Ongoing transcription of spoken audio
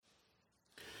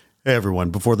Hey everyone,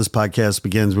 before this podcast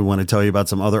begins, we want to tell you about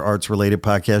some other arts-related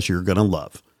podcasts you're going to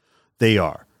love. They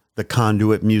are the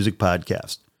Conduit Music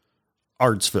Podcast,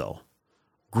 Artsville,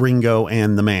 Gringo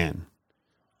and the Man,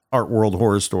 Art World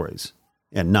Horror Stories,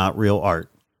 and Not Real Art.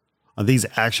 On these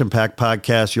action-packed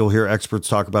podcasts, you'll hear experts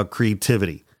talk about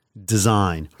creativity,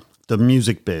 design, the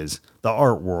music biz, the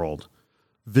art world,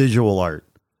 visual art,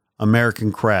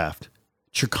 American craft,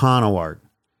 Chicano art,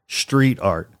 street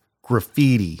art,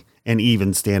 graffiti, and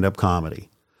even stand-up comedy.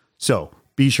 So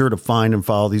be sure to find and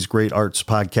follow these great arts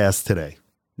podcasts today.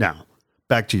 Now,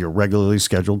 back to your regularly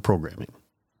scheduled programming.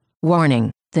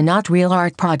 Warning: the Not Real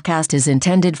Art podcast is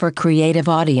intended for creative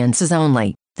audiences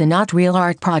only. The Not Real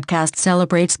Art podcast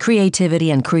celebrates creativity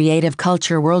and creative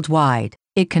culture worldwide.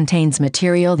 It contains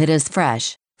material that is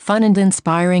fresh, fun, and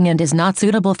inspiring and is not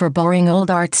suitable for boring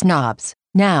old art snobs.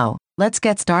 Now, let's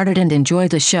get started and enjoy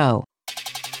the show.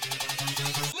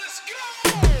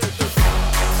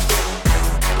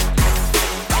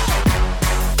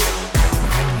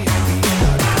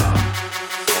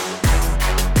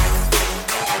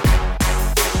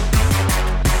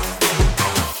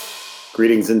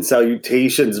 Greetings and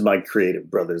salutations, my creative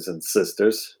brothers and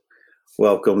sisters.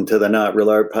 Welcome to the Not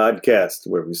Real Art Podcast,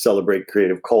 where we celebrate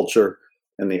creative culture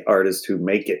and the artists who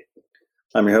make it.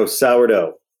 I'm your host,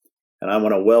 Sourdough, and I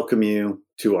want to welcome you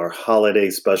to our holiday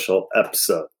special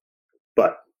episode.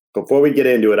 But before we get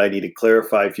into it, I need to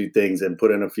clarify a few things and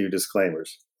put in a few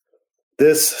disclaimers.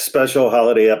 This special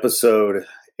holiday episode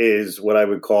is what I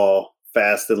would call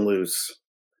fast and loose.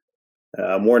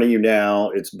 I'm warning you now,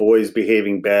 it's boys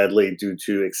behaving badly due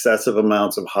to excessive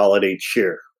amounts of holiday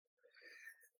cheer.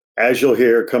 As you'll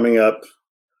hear coming up,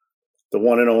 the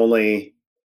one and only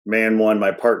Man One,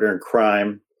 my partner in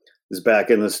crime, is back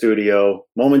in the studio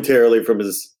momentarily from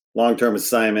his long-term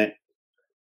assignment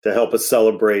to help us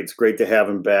celebrate. It's great to have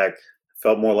him back.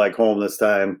 Felt more like home this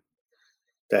time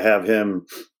to have him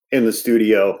in the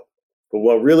studio. But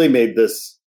what really made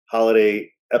this holiday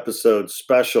episode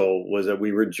special was that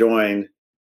we were joined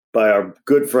by our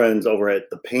good friends over at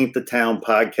the Paint the Town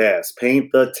podcast. Paint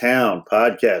the Town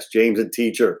podcast, James and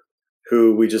Teacher,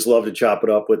 who we just love to chop it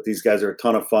up with. These guys are a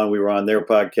ton of fun. We were on their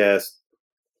podcast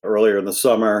earlier in the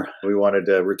summer. We wanted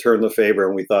to return the favor,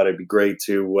 and we thought it'd be great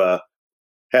to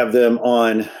have them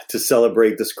on to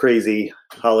celebrate this crazy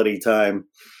holiday time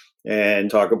and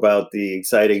talk about the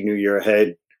exciting new year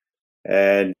ahead.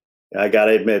 And I got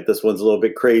to admit, this one's a little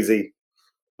bit crazy.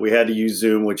 We had to use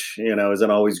Zoom, which, isn't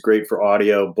always great for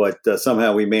audio, but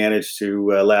somehow we managed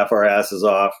to laugh our asses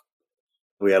off.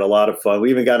 We had a lot of fun. We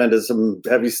even got into some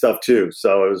heavy stuff too.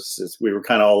 So we were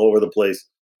kind of all over the place.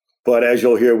 But as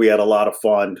you'll hear, we had a lot of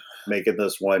fun making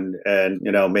this one. And,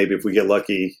 maybe if we get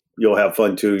lucky, you'll have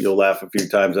fun too. You'll laugh a few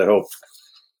times, I hope.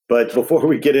 But before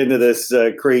we get into this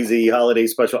crazy holiday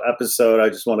special episode, I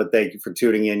just want to thank you for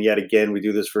tuning in yet again. We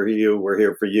do this for you. We're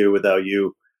here for you. Without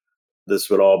you,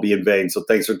 this would all be in vain. So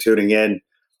thanks for tuning in.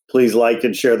 Please like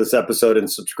and share this episode and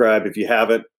subscribe if you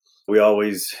haven't. We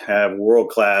always have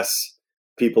world-class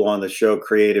people on the show,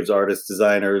 creatives, artists,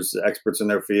 designers, experts in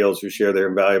their fields who share their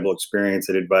invaluable experience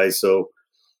and advice. So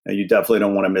you definitely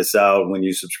don't want to miss out. When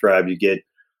you subscribe, you get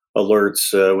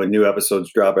alerts when new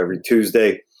episodes drop every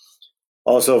Tuesday.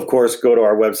 Also, of course, go to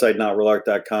our website,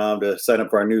 notrealart.com, to sign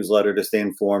up for our newsletter to stay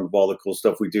informed of all the cool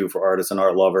stuff we do for artists and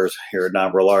art lovers here at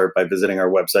Not Real Art. By visiting our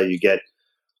website, you get,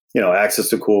 access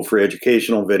to cool free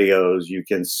educational videos. You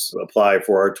can apply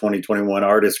for our 2021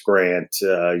 artist grant.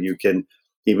 You can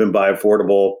even buy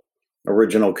affordable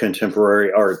original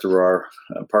contemporary art through our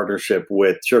partnership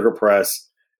with Sugar Press.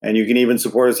 And you can even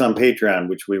support us on Patreon,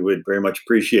 which we would very much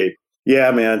appreciate.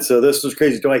 Yeah, man. So this was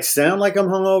crazy. Do I sound like I'm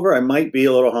hungover? I might be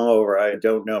a little hungover. I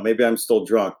don't know. Maybe I'm still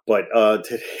drunk. But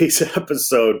today's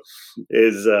episode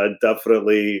is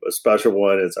definitely a special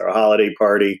one. It's our holiday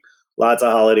party. Lots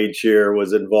of holiday cheer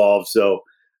was involved. So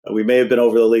we may have been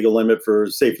over the legal limit for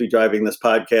safely driving this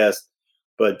podcast.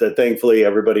 But thankfully,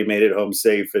 everybody made it home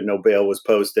safe and no bail was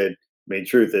posted. I mean,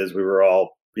 truth is, we were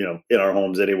all, in our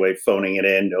homes anyway, phoning it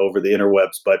in over the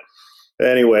interwebs. But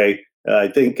anyway, I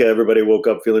think everybody woke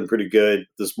up feeling pretty good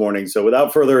this morning. So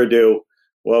without further ado,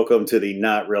 welcome to the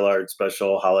Not Real Art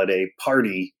special holiday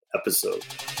party episode.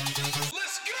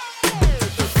 Let's go!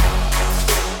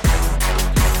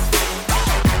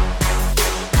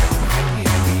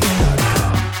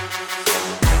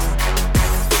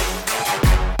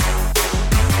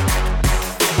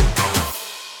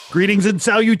 Greetings and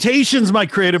salutations, my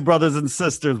creative brothers and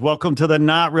sisters. Welcome to the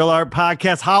Not Real Art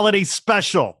Podcast holiday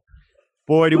special.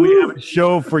 Boy, do we have a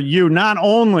show for you. Not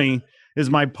only is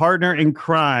my partner in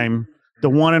crime the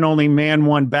one and only Man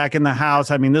One back in the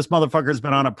house. I mean, this motherfucker's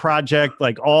been on a project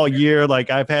like all year. Like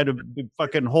I've had to be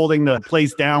fucking holding the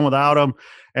place down without him.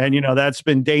 And, that's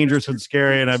been dangerous and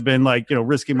scary. And I've been like,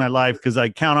 risking my life because I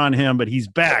count on him, but he's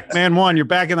back. Man One, you're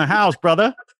back in the house,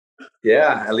 brother.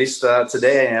 Yeah, at least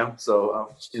today I am. So,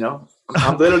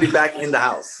 I'm literally back in the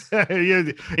house.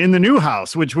 In the new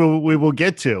house, which we will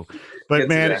get to. But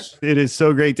man, it is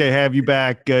so great to have you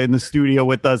back in the studio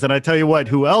with us. And I tell you what,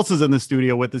 who else is in the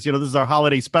studio with us? This is our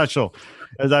holiday special.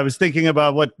 As I was thinking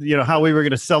about how we were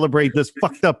going to celebrate this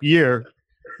fucked up year,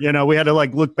 we had to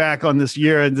look back on this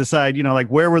year and decide,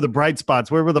 where were the bright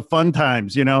spots? Where were the fun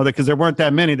times? Because there weren't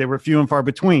that many. They were few and far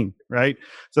between. Right.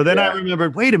 So then I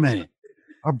remembered, wait a minute,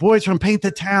 our boys from Paint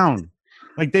the Town,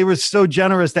 they were so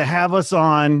generous to have us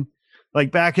on.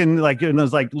 Back in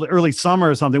those early summer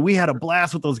or something, we had a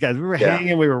blast with those guys. We were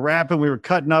hanging, we were rapping, we were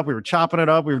cutting up, we were chopping it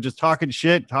up, we were just talking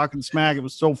shit, talking smack. It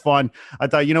was so fun. I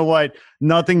thought, you know what?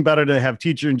 Nothing better to have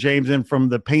Teacher and James in from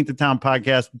the Paint the Town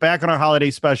podcast back on our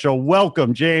holiday special.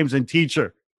 Welcome, James and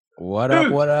Teacher. What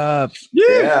up? What up?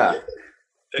 Yeah.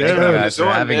 Thank you guys for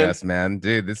having us, man.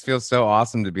 Dude, this feels so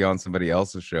awesome to be on somebody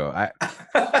else's show.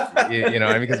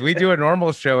 Because we do a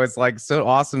normal show. It's so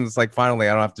awesome. It's finally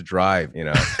I don't have to drive,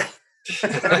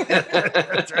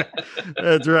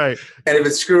 That's right. And if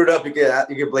it's screwed up, you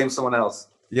can blame someone else.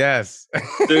 Yes.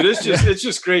 Dude, it's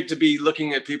just great to be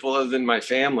looking at people other than my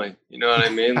family. You know what I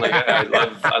mean?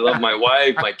 I love my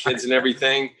wife, my kids and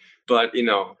everything. But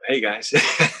hey guys,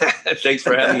 thanks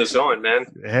for having us on, man.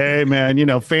 Hey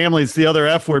man, family's the other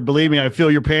F word. Believe me, I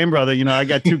feel your pain, brother. I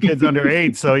got 2 kids under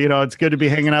 8, so it's good to be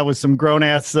hanging out with some grown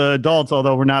ass adults,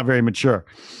 although we're not very mature.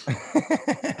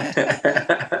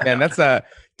 Man, that's a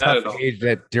tough age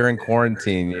that during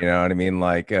quarantine, you know what I mean?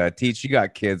 Teach, you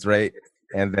got kids, right?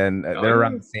 And then they're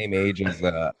around the same age as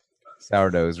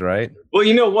sourdoughs, right? Well,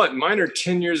 you know what? Mine are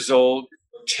 10 years old,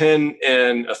 10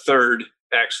 and a third,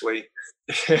 actually.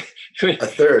 A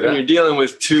third. When you're dealing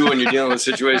with 2 and you're dealing with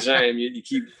situations, you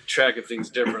keep track of things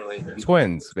differently.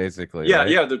 Twins, basically. Yeah, right?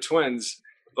 yeah, they're twins,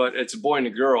 but it's a boy and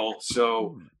a girl.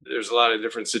 So there's a lot of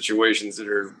different situations that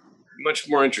are much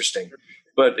more interesting,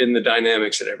 but in the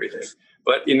dynamics and everything.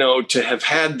 But, to have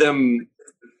had them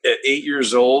at 8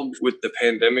 years old with the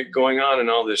pandemic going on and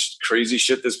all this crazy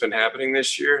shit that's been happening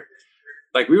this year,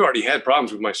 we've already had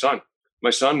problems with my son. My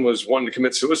son was wanting to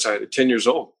commit suicide at 10 years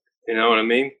old. You know what I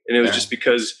mean? And it was just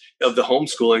because of the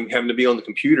homeschooling, having to be on the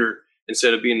computer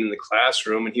instead of being in the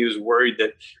classroom. And he was worried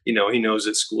that, he knows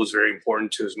that school is very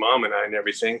important to his mom and I and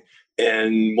everything.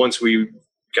 And once we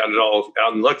got it all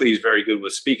out, and luckily he's very good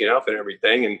with speaking up and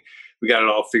everything. And we got it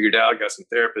all figured out, got some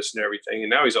therapists and everything.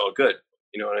 And now he's all good.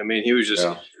 You know what I mean? He was just,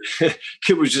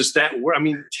 it was just that.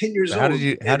 10 years old. How did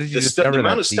you discover the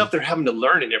amount of that, stuff they're having to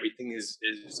learn and everything is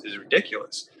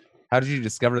ridiculous. How did you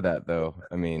discover that though?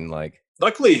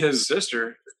 Luckily his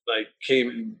sister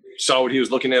came, saw what he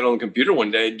was looking at on the computer one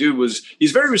day.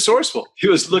 He's very resourceful. He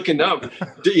was looking up,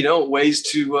 ways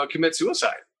to commit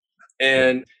suicide.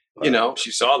 And,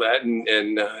 she saw that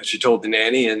and she told the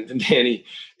nanny, and the nanny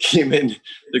came in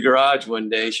the garage one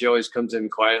day. She always comes in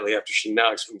quietly after she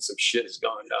knocks when some shit has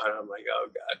gone down. I'm like, oh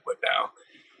God, what now?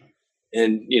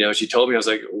 And, she told me, I was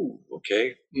like, oh,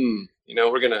 okay.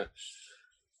 We're going to,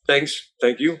 thank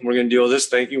you. We're going to deal with this.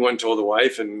 Thank you. Went and told the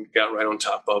wife and got right on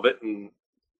top of it and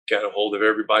got a hold of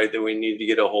everybody that we needed to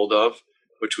get a hold of,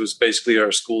 which was basically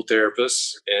our school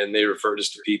therapists. And they referred us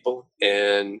to people.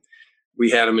 And we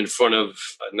had them in front of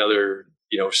another,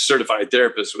 certified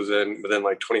therapist within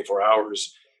 24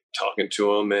 hours talking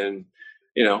to him. And,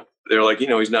 they're like,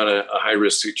 he's not a high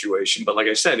risk situation. But like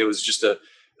I said, it was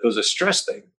a stress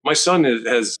thing. My son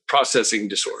has processing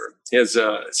disorder. He has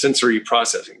a sensory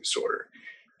processing disorder.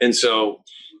 And so,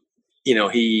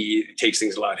 he takes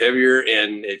things a lot heavier,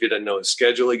 and if he doesn't know his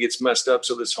schedule, he gets messed up.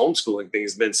 So this homeschooling thing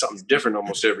has been something different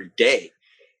almost every day,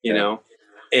 know?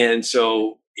 And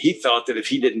so he thought that if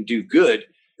he didn't do good,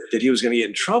 that he was going to get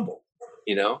in trouble,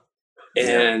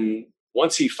 and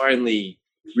once he finally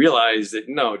realized that,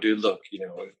 no, dude, look,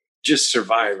 just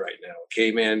survive right now.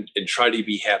 Okay, man. And try to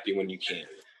be happy when you can,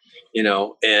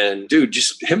 and dude,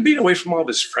 just him being away from all of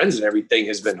his friends and everything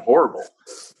has been horrible.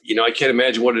 I can't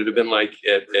imagine what it would have been like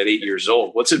at 8 years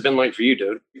old. What's it been like for you,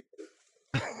 dude?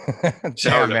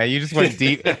 Damn, man, you just went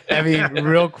deep.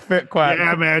 Real quick.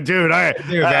 Yeah, man, dude.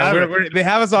 They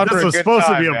have us on. This for was supposed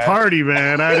to be a party,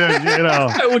 man. I didn't,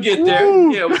 I will get there.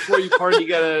 Woo! Yeah, before you party, you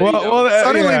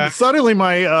gotta. Suddenly,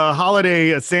 my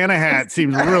holiday Santa hat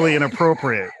seems really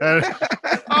inappropriate.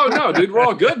 Oh Oh no, dude, we're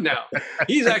all good now.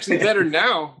 He's actually better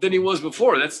now than he was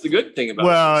before. That's the good thing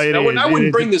about it. I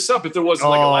wouldn't bring this up if there wasn't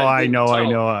like a lot of I know. It's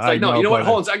like, you know what,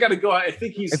 Holmes, I got to go. I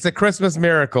think it's a Christmas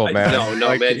miracle, man. No,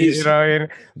 like, man. He's, you know what I mean?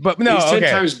 But no, he's 10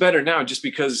 times better now just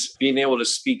because being able to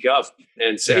speak up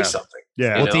and say something.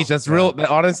 Yeah. Well, Teach, that's real.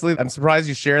 Honestly, I'm surprised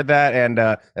you shared that. And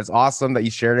it's awesome that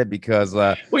you shared it because,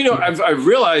 I've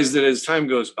realized that as time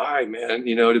goes by, man,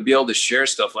 to be able to share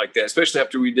stuff like that, especially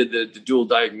after we did the dual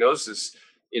diagnosis,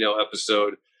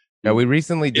 episode. Yeah, we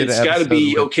recently did. It's got to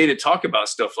be okay to talk about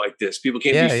stuff like this. People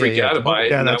can't be freaked out about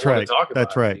it. Yeah, and that's right.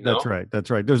 That's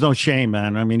right. There's no shame,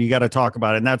 man. I mean, you got to talk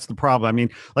about it, and that's the problem. I mean,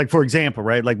 like for example,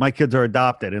 right? Like my kids are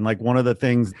adopted, and like one of the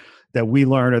things that we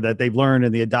learn or that they've learned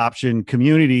in the adoption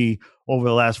community over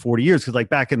the last 40 years, because like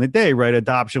back in the day, right,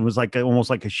 adoption was like almost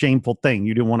like a shameful thing.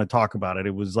 You didn't want to talk about it.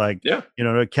 It was like,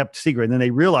 it kept secret. And then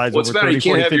they realized what's better, you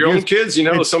can't have your own kids,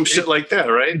 some shit like that,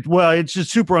 right? Well, it's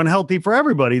just super unhealthy for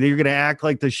everybody that you're going to act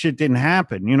like the shit didn't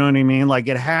happen. You know what I mean? Like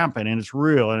it happened and it's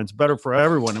real and it's better for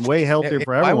everyone and way healthier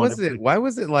for everyone. Why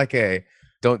was it like a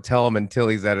don't tell him until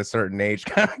he's at a certain age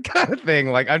kind of thing?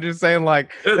 Like, I'm just saying,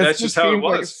 like, that's just how it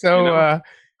was. Like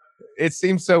it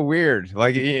seems so weird.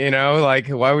 Like, like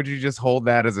why would you just hold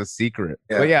that as a secret?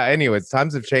 Yeah. But yeah, anyways,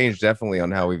 times have changed definitely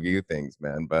on how we view things,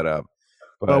 man. But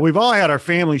we've all had our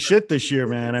family shit this year,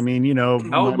 man. I mean,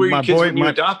 how old were your kids when you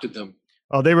adopted them?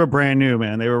 Oh, they were brand new,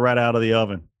 man. They were right out of the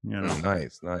oven.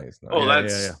 Nice. Oh,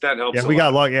 that helps. Yeah, we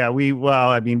got lucky. Yeah,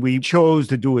 we chose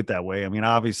to do it that way. I mean,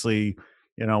 obviously,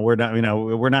 we're not,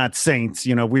 we're not saints.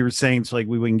 If we were saints, like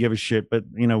we wouldn't give a shit. But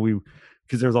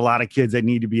because there's a lot of kids that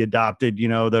need to be adopted,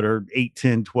 that are 8,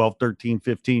 10, 12, 13,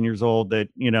 15 years old that,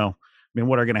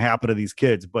 what are going to happen to these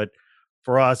kids? But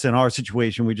for us in our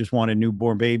situation, we just wanted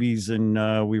newborn babies and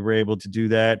we were able to do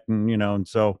that. And, and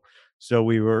so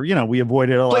we were, we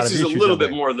avoided a lot of issues. Places a little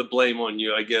bit more of the blame on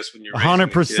you, I guess, when you're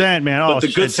 100%, man. But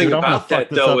the good thing about that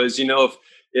though is,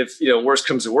 if worst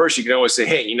comes to worst, you can always say,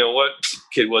 hey, you know what?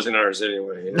 Kid wasn't ours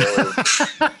anyway.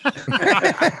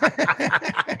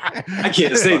 I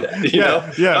can't say that.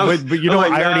 Yeah, but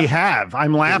I already have.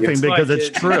 I'm laughing because it's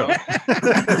true.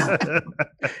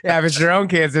 Yeah, if it's your own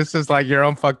kids, it's just like your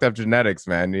own fucked up genetics,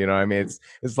 man. You know what I mean?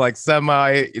 It's like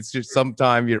it's just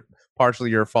sometime you're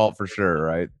partially your fault for sure,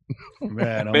 right?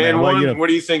 Man, what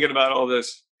are you thinking about all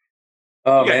this?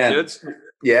 Oh, man. Kids?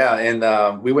 Yeah,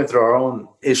 and we went through our own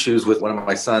issues with one of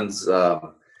my sons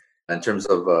in terms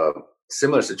of a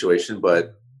similar situation,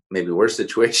 but maybe worse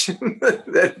situation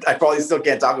that I probably still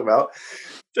can't talk about.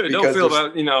 Dude, don't feel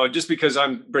about, just because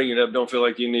I'm bringing it up, don't feel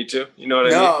like you need to. You know what I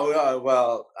mean? No,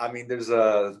 well, I mean, there's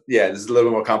a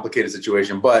little more complicated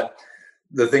situation. But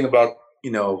the thing about,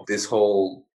 this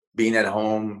whole being at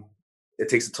home, it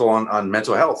takes a toll on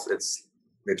mental health. It's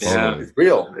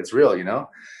real. It's real,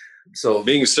 So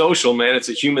being social, man, it's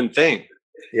a human thing.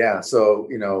 Yeah. So,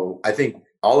 I think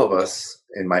all of us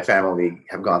in my family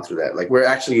have gone through that. Like we're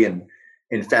actually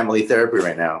in family therapy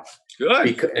right now.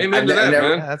 Good. Amen to that,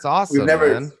 man. That's awesome.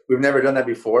 We've never done that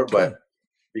before, but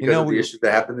because of the issues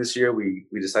that happened this year, we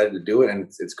decided to do it, and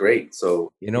it's great.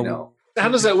 So how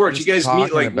does that work? You guys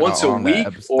meet like once a week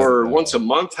or once a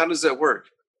month? How does that work?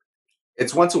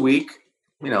 It's once a week.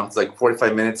 It's like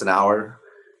 45 minutes, an hour.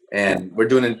 And we're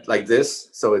doing it like this.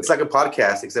 So it's like a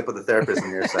podcast, except with the therapist on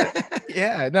your side.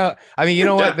 Yeah, no, I mean, you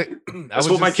know what? That's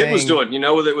what my kid was doing,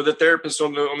 with a therapist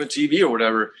on the TV or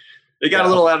whatever. They got a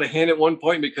little out of hand at one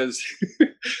point because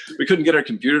we couldn't get our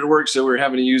computer to work. So we were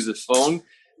having to use the phone.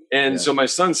 And so my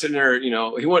son's sitting there, I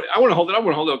want to hold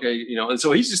it. Okay. And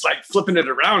so he's just like flipping it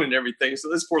around and everything. So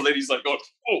this poor lady's like,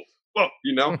 oh,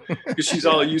 because she's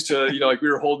all used to, like we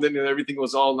were holding it and everything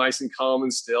was all nice and calm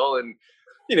and still. And,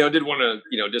 didn't want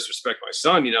to, disrespect my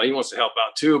son. He wants to help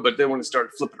out too. But then when it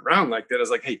started flipping around like that, I was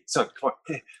like, hey, son, come on,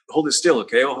 hey, hold it still,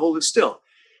 okay? I'll hold it still.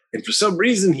 And for some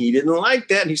reason, he didn't like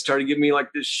that. And he started giving me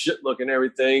like this shit look and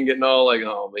everything, getting all like,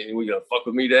 oh, man, we going to fuck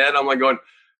with me, Dad? I'm like going,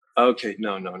 okay,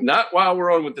 no, not while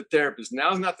we're on with the therapist.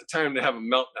 Now's not the time to have a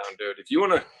meltdown, dude. If you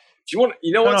want to,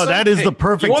 No, that is the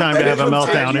perfect time to have a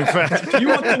meltdown. In fact, if you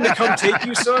want them to come take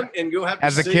you, son, and go have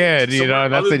as a kid,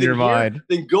 that's in your mind.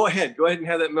 Then go ahead and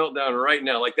have that meltdown right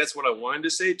now. Like that's what I wanted to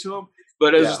say to him.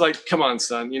 But it was just like, come on,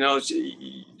 son.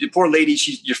 The poor lady,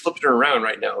 you're flipping her around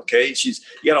right now. Okay, you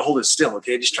got to hold it still.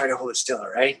 Okay, just try to hold it still.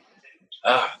 All right.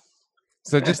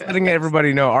 So just letting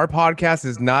everybody know, our podcast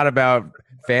is not about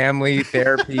family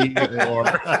therapy or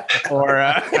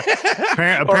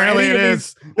apparently it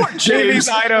is. James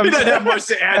items he doesn't have much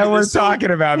to add that to we're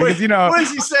talking about because what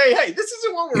does he say? Hey, this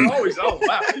isn't what we're always all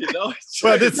about,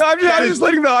 Well, I'm just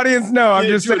letting the audience know. I'm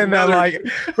just saying that, like,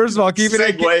 first of all, keep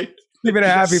it keeping it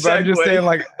happy, but I'm just saying,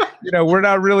 like, we're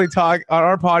not really talking on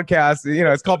our podcast.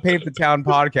 It's called Paint the Town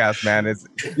Podcast, man. It's,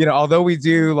 although we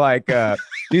do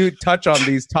do touch on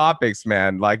these topics,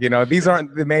 man. Like, these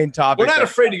aren't the main topics. We're not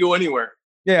afraid to go anywhere.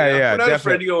 Yeah, we're not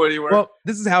afraid to go anywhere. Well,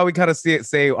 this is how we kind of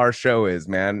say our show is,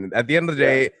 man. At the end of the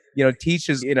day, Teach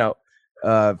is,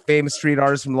 famous street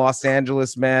artist from Los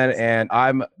Angeles, man, and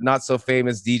I'm not so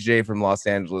famous DJ from Los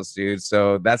Angeles, dude.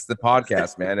 So that's the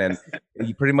podcast, man. And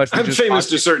you pretty much I'm famous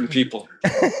to certain people.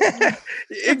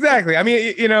 Exactly. I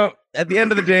mean, at the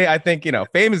end of the day, I think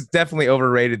fame is definitely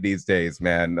overrated these days,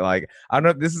 man. Like, I don't know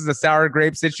if this is a sour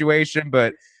grape situation,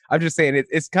 but I'm just saying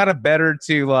it's kind of better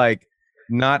to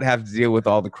not have to deal with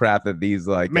all the crap that these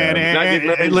man.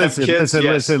 Listen.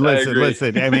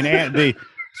 I mean,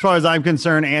 as far as I'm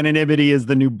concerned, anonymity is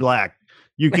the new black.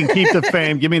 You can keep the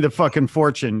fame. Give me the fucking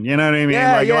fortune. You know what I mean?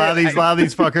 Yeah, a lot of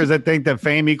these fuckers that think that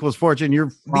fame equals fortune.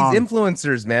 You're wrong. These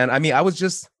influencers, man. I mean, I was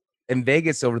just in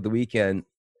Vegas over the weekend,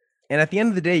 and at the end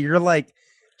of the day, you're like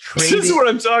trading. This is what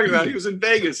I'm talking about. He was in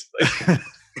Vegas. I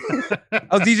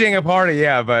was DJing a party,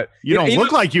 yeah, but you don't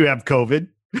look like you have COVID.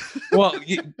 Well,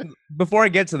 before I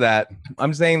get to that,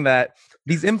 I'm saying that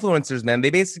these influencers, man,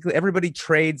 everybody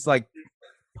trades like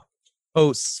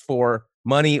posts for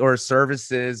money or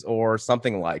services or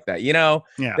something like that, Yeah.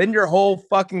 Then your whole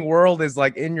fucking world is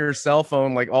like in your cell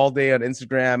phone, like all day on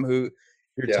Instagram,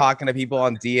 you're talking to people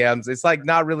on DMs. It's like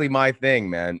not really my thing,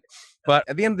 man. But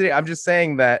at the end of the day, I'm just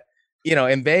saying that,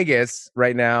 in Vegas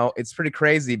right now, it's pretty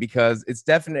crazy because it's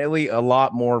definitely a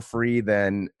lot more free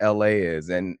than LA is.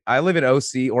 And I live in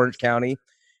OC, Orange County,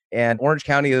 and Orange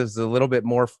County is a little bit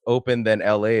more open than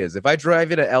LA is. If I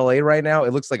drive into LA right now,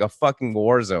 it looks like a fucking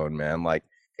war zone, man. Like,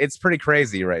 it's pretty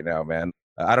crazy right now, man.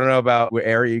 I don't know about what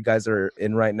area you guys are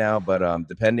in right now, but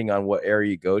depending on what area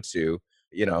you go to,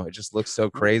 it just looks so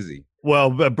crazy.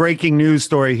 Well, a breaking news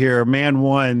story here. Man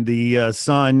One, the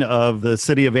son of the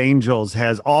City of Angels,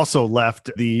 has also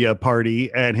left the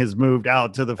party and has moved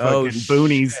out to the fucking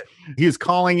boonies. He is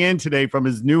calling in today from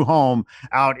his new home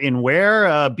out in where?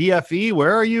 BFE?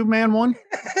 Where are you, Man One?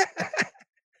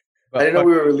 I didn't know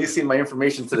we were releasing my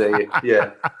information today.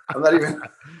 Yeah. I'm not even...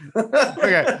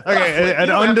 Okay.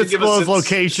 An undisclosed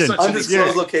location.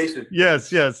 Undisclosed location.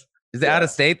 Yes. Is it out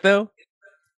of state, though?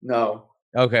 No.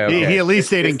 Okay. He at least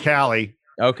stayed in Cali.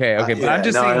 Okay. But I'm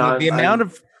just saying the amount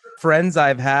of friends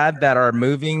I've had that are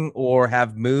moving or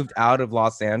have moved out of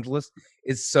Los Angeles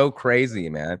is so crazy,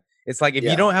 man. It's like if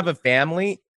you don't have a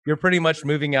family, you're pretty much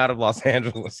moving out of Los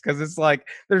Angeles because it's like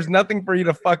there's nothing for you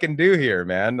to fucking do here,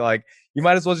 man. Like you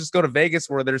might as well just go to Vegas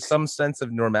where there's some sense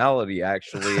of normality,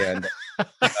 actually, and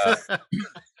and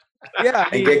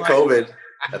get COVID.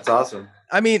 That's awesome.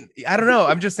 I mean, I don't know.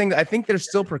 I'm just saying that I think there's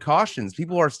still precautions.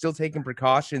 People are still taking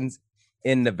precautions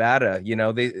in Nevada.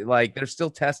 They're still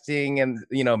testing and,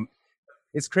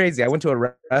 it's crazy. I went to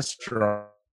a restaurant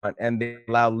and they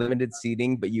allow limited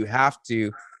seating, but you have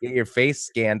to get your face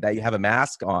scanned that you have a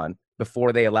mask on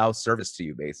before they allow service to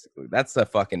you, basically. That's a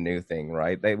fucking new thing,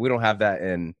 right? We don't have that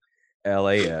in LA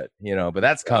yet, but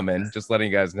that's coming. Just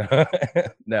letting you guys know.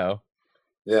 No.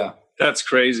 Yeah. That's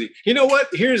crazy. You know what?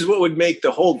 Here's what would make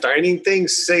the whole dining thing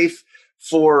safe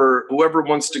for whoever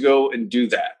wants to go and do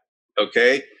that.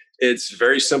 Okay. It's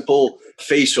very simple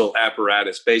facial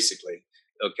apparatus, basically.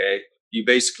 Okay. You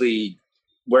basically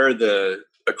wear the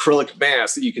acrylic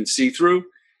mask that you can see through,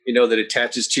 that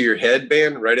attaches to your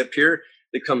headband right up here.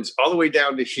 That comes all the way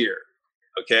down to here.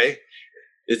 Okay.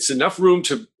 It's enough room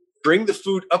to bring the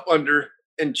food up under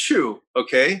and chew.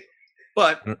 Okay.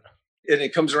 And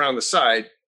it comes around the side.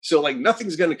 So like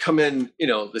nothing's going to come in,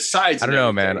 the sides. I don't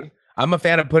know, man. I'm a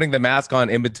fan of putting the mask on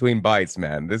in between bites,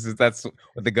 man. That's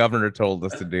what the governor told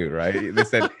us to do, right? They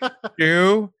said,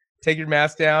 take your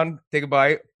mask down, take a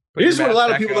bite. Here's what a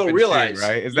lot of people don't realize,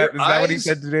 right? Is that what he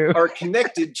said to do? Are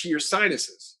connected to your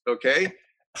sinuses. Okay.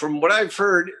 From what I've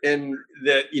heard in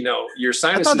that, your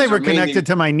sinuses. I thought they were connected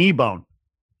to my knee bone.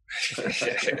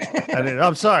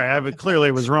 I'm sorry.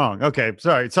 Clearly was wrong. Okay.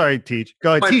 Sorry, Teach.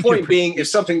 Go ahead. My point being, if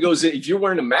something goes in, if you're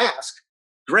wearing a mask,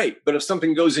 great. But if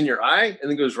something goes in your eye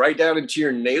and then goes right down into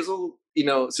your nasal,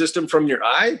 system from your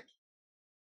eye,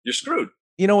 you're screwed.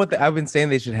 You know what I've been saying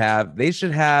they should have? They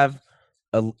should have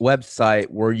a website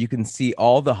where you can see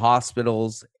all the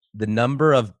hospitals, the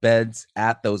number of beds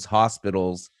at those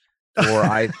hospitals for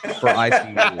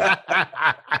ICU.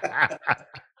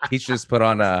 Teach just put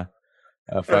on a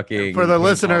fucking. For the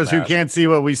listeners who can't see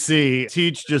what we see,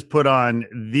 Teach just put on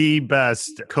the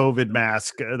best COVID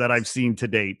mask that I've seen to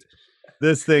date.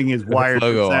 This thing is wired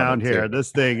for sound here.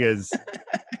 This thing is.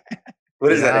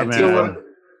 What is that?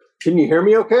 Can you hear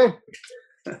me okay?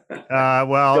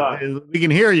 Well, we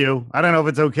can hear you. I don't know if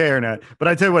it's okay or not. But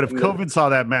I tell you what, if COVID saw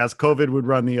that mask, COVID would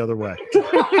run the other way.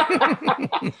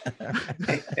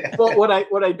 Well,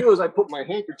 what I do is I put my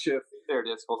handkerchief. There it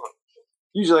is. Hold on.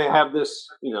 Usually I have this,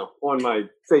 on my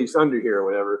face under here or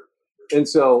whatever, and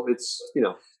so it's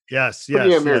yes,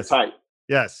 pretty tight.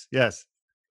 Yes.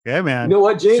 Yeah, man. You know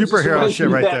what, James? Superhero shit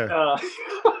right there.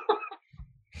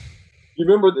 You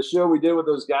remember the show we did with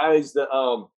those guys that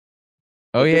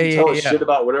tell us shit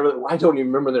about whatever. I don't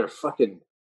even remember the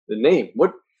name.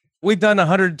 What? We've done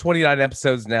 129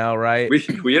 episodes now, right?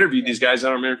 We interviewed these guys. I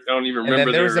don't even remember. And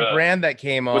then there was a brand that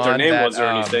came on. What their name was or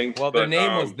anything. Well, their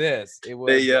name was this. It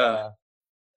was.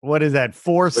 What is that?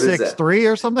 463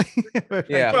 or something?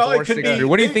 Yeah, 463.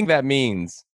 What do you think that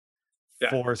means?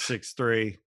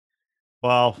 463.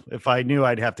 Well, if I knew,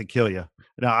 I'd have to kill you.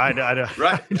 No, I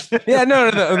right. Yeah, no.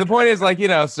 The point is,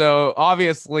 so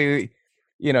obviously,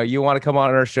 you want to come on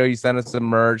our show, you send us some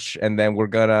merch, and then we're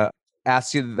gonna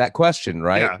ask you that question,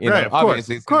 right? Yeah,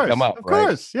 obviously, it's gonna come up, of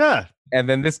course, yeah. And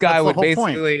then this guy would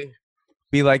basically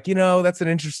be like, that's an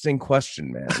interesting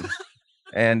question, man.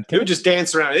 And he would just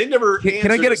dance around. They never.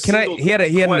 Can I get it? He had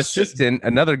an assistant,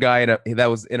 another guy that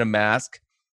was in a mask,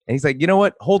 and he's like, you know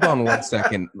what? Hold on 1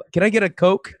 second. Can I get a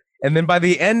Coke? And then by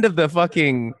the end of the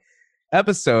fucking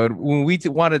episode, when we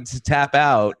wanted to tap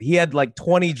out, he had like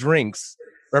 20 drinks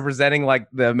representing like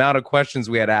the amount of questions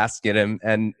we had asked him,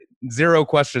 and 0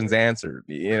 questions answered.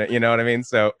 You know what I mean?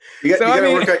 So you got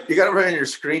to work on your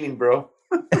screening, bro.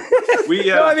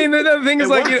 The thing is,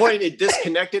 at one point it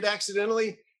disconnected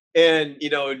accidentally. And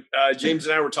James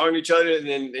and I were talking to each other, and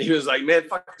then he was like, "Man,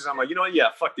 fuck this." I'm like, "You know what? Yeah,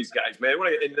 fuck these guys, man."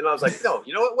 And then I was like, "No,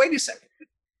 you know what? Wait a second.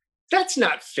 That's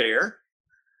not fair.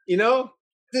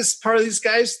 This is part of these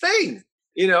guys' thing.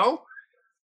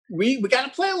 We got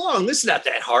to play along. This is not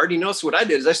that hard. So what I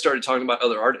did is I started talking about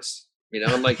other artists.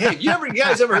 I'm like, hey, you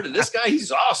guys ever heard of this guy? He's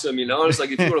awesome. And it's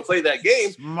like, if you want to play that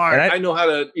game, smart. I know how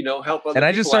to, help other people. And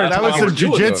I just started. That was some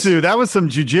jujitsu. That was some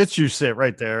jujitsu shit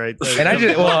right there, right there. And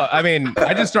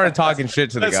I just started talking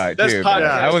shit to the guy too.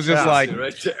 I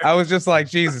was just like,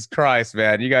 Jesus Christ,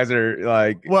 man, you guys are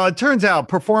like. Well, it turns out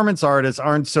performance artists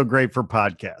aren't so great for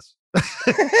podcasts.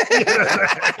 You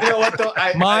know what though?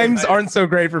 Mimes aren't so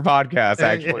great for podcasts,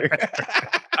 actually.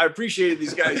 I appreciated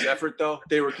these guys' effort though.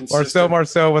 They were consistent.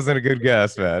 Marceau wasn't a good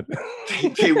guess, man.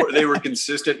 They were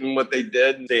consistent in what they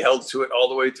did, and they held to it all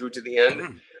the way through to the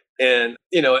end. And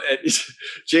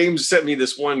James sent me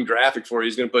this one graphic for.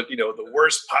 He's going to put the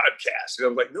worst podcast. And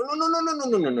I'm like,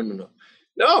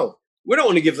 no. We don't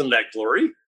want to give them that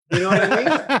glory. You know what I mean?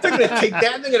 They're going to take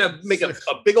that and they're going to make a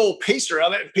big old paster out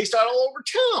of that and paste out all over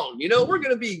town. We're going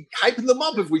to be hyping them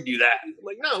up if we do that. I'm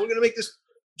like, no, we're going to make this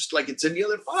just like it's any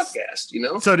other podcast,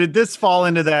 So did this fall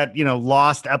into that,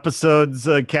 lost episodes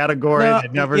category? No,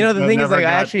 that never, the thing is, like,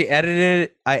 I actually edited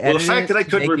it. The fact that I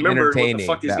couldn't remember what the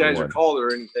fuck these guys are called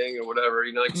or anything or whatever,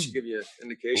 it should give you an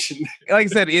indication. Like I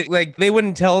said, they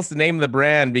wouldn't tell us the name of the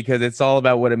brand because it's all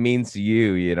about what it means to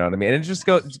you. You know what I mean? And it just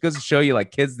goes to show you,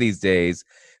 like, kids these days,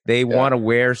 they want to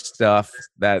wear stuff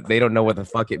that they don't know what the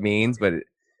fuck it means, but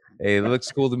it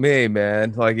looks cool to me,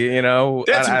 man. Like,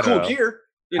 that's some cool gear.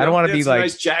 I don't want to be like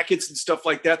nice jackets and stuff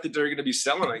like that they're going to be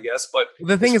selling, I guess. But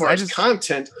the thing is,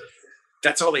 content.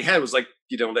 That's all they had was like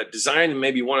that design and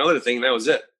maybe one other thing. And that was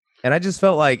it. And I just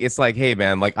felt like it's like, hey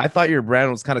man, like I thought your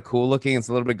brand was kind of cool looking. It's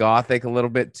a little bit gothic, a little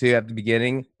bit too at the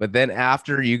beginning. But then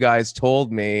after you guys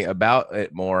told me about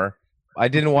it more, I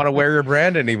didn't want to wear your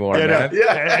brand anymore. Man.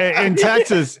 Yeah. In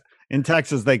Texas,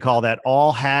 they call that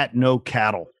all hat, no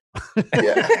cattle.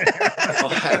 Yeah.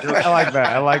 I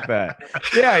like that.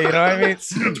 Yeah, what I mean?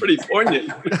 It's pretty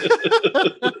poignant.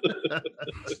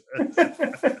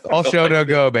 All show, no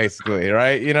go, basically,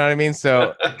 right? You know what I mean?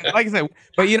 So, like I said,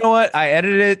 but you know what? I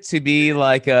edited it to be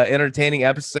like an entertaining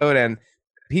episode, and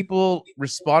people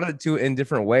responded to it in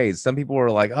different ways. Some people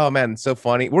were like, "Oh man, it's so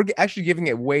funny." We're actually giving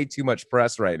it way too much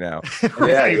press right now.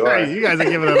 Yeah, you guys are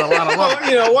giving it a lot of love.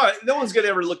 You know what? No one's gonna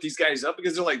ever look these guys up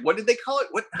because they're like, "What did they call it?"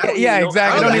 What? Exactly.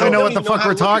 I don't even know what the fuck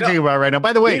we're talking about right now.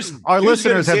 By the way, our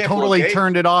listeners have totally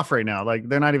turned it off right now. Like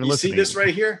they're not even listening. See this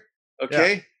right here?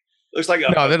 Okay, yeah. Looks like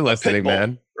they're listening,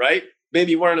 man. Right?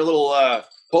 Maybe wearing a little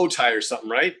bow tie or something,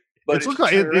 right? But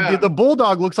the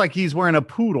bulldog looks like he's wearing a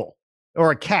poodle.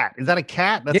 Or a cat. Is that a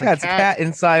cat? It's a cat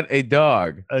inside a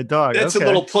dog. A dog. That's a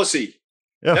little pussy.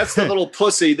 That's the little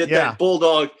pussy that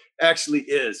bulldog actually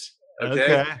is.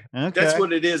 Okay? That's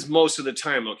what it is most of the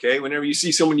time. Okay. Whenever you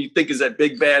see someone you think is that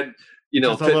big bad,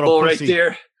 pit bull right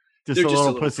there, they're just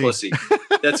a little pussy.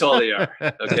 That's all they are.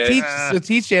 Okay. So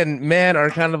Teach and Man are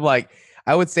kind of like,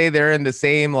 I would say they're in the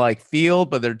same like field,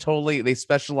 but they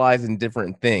specialize in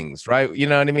different things, right? You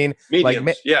know what I mean? Mediums,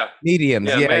 like mediums,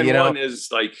 yeah. yeah. Man You know, One is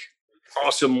like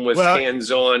awesome with Well,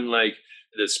 hands-on, like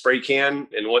the spray can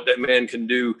and what that man can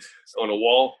do on a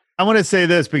wall. I want to say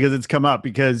this because it's come up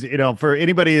because, for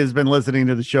anybody who's been listening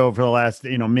to the show for the last,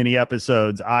 many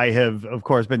episodes, I have, of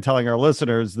course, been telling our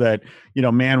listeners that,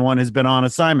 Man One has been on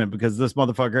assignment because this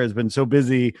motherfucker has been so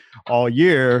busy all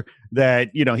year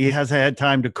that, he hasn't had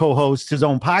time to co-host his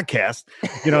own podcast,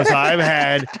 so I've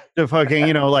had to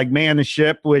fucking, like man the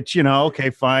ship, which, okay,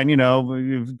 fine.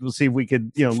 We'll see if we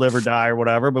could, live or die or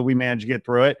whatever, but we managed to get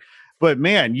through it. But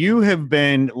man, you have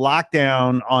been locked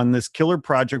down on this killer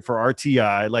project for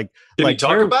RTI. Can we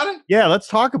talk about it? Yeah, let's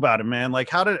talk about it, man. Like,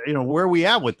 how did where are we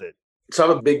at with it? So I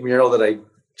have a big mural that I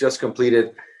just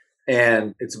completed,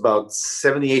 and it's about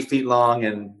 78 feet long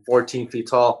and 14 feet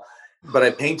tall. But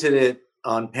I painted it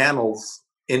on panels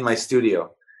in my studio,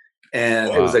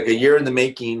 and it was like a year in the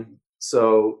making.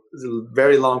 So it was a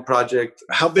very long project.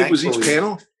 How big was each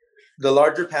panel? The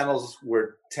larger panels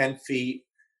were 10 feet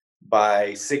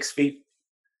by 6 feet,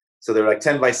 so they're like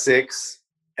 10 by 6,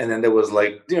 and then there was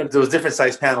like there was different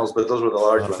size panels, but those were the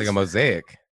large ones. It's like a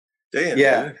mosaic. Damn.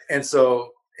 Yeah, Man. and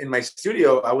so in my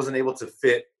studio, I wasn't able to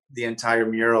fit the entire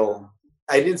mural.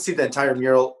 I didn't see the entire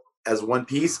mural as one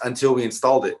piece until we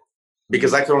installed it,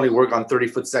 because I could only work on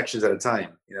 30-foot sections at a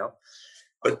time,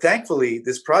 But thankfully,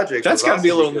 this project That's got to be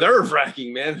a little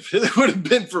nerve-wracking, man. If it would have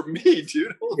been for me,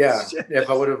 dude. Holy shit. If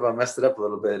I would have messed it up a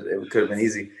little bit, it could have been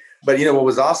easy. But what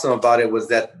was awesome about it was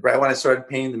that right when I started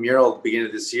painting the mural at the beginning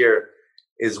of this year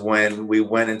is when we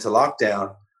went into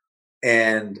lockdown.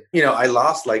 And, I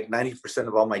lost like 90%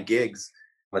 of all my gigs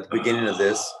at the beginning of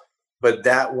this. But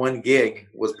that one gig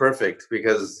was perfect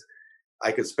because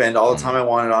I could spend all the time I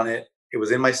wanted on it. It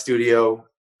was in my studio.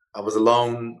 I was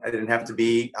alone. I didn't have to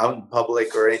be out in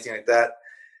public or anything like that.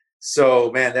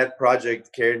 So, man, that project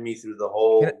carried me through the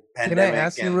whole pandemic. Can I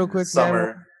ask you real quick, summer?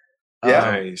 man?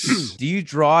 Yeah. Nice. Do you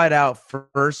draw it out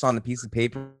first on a piece of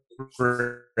paper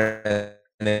and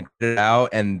then put it out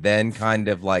and then kind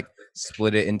of like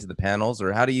split it into the panels,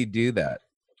 or how do you do that?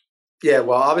 Yeah,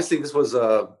 well, obviously this was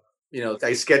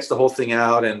I sketched the whole thing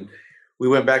out and we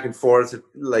went back and forth.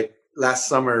 Like last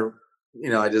summer,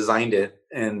 I designed it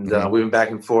and we went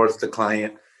back and forth to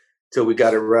client till we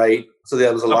got it right. So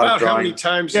that was a lot of drawing. How many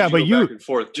times did you go back and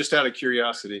forth, just out of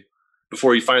curiosity,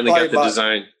 before you finally got the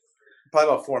design?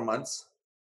 Probably about 4 months.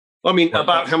 I mean,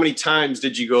 about how many times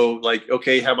did you go like,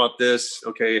 okay, how about this?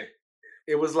 Okay.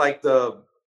 It was like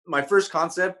my first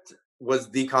concept was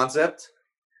the concept,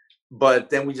 but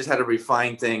then we just had to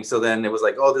refine things. So then it was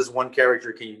like, oh, this one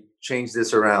character, can you change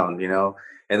this around,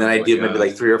 And then I did maybe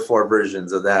like 3 or 4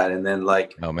 versions of that. And then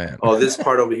like, oh man, this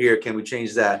part over here, can we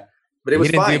change that? But it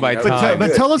was fine.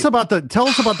 But tell us about the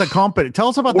company. Tell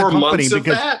us about the company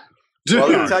because well,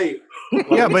 let me tell you.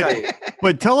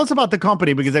 But tell us about the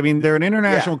company because they're an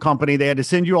international company. They had to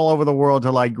send you all over the world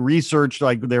to like research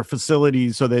like their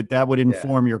facilities so that would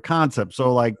inform your concept.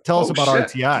 So like, tell us about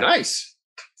RTI. Nice.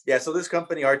 Yeah. So this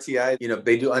company RTI,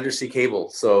 they do undersea cable.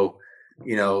 So,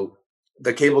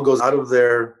 the cable goes out of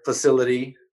their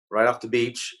facility right off the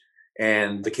beach,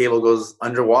 and the cable goes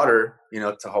underwater,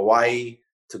 to Hawaii,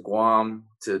 to Guam,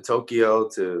 to Tokyo,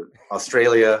 to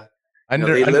Australia. They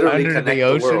literally connect the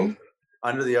ocean.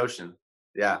 Under the ocean.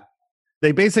 Yeah.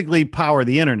 They basically power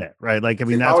the internet, right? Like, that's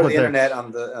what the internet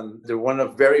they're one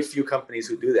of very few companies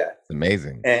who do that. It's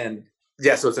amazing. And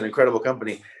yeah, so it's an incredible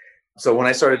company. So when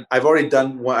I started, I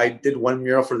did one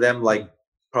mural for them, like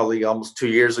probably almost 2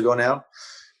 years ago now.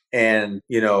 And,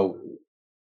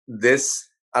 this,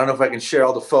 I don't know if I can share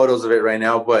all the photos of it right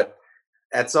now, but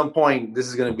at some point, this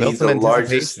is going to be the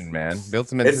largest, man. Built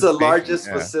some it's the largest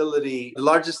facility, the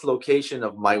largest location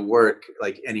of my work,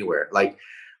 like anywhere. Like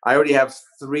I already have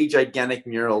 3 gigantic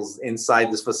murals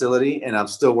inside this facility, and I'm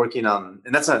still working on,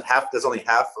 and that's only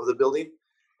half of the building.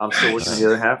 I'm still working on the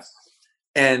other half.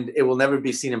 And it will never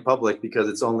be seen in public because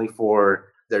it's only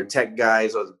for their tech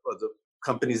guys or the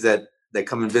companies that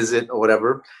come and visit or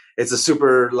whatever. It's a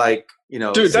super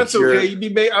dude, that's okay. You'd be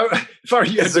made. If I were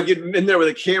you, to get in there with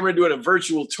a camera doing a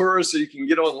virtual tour so you can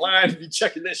get online and be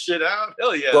checking this shit out.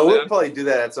 Hell yeah. Well, we'll probably do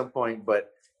that at some point,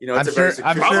 but it's a very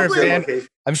secure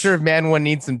I'm sure if Man One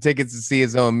needs some tickets to see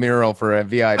his own mural for a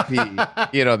VIP,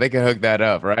 they can hook that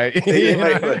up, right? They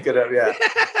might hook it up, yeah.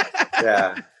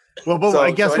 Yeah. Well, but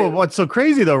I guess what's so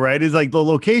crazy though, right, is like the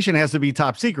location has to be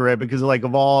top secret, right? Because like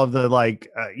of all of the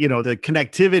the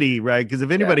connectivity, right? Because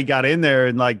if anybody got in there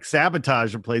and like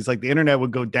sabotage the place, like the internet would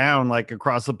go down like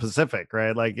across the Pacific,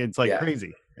 right? Like it's like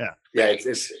crazy. Yeah. Yeah.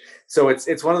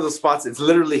 It's one of those spots. It's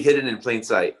literally hidden in plain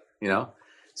sight,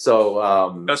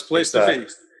 So best place to be.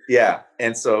 Yeah,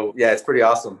 and so it's pretty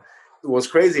awesome. What's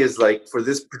crazy is like for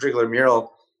this particular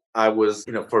mural, I was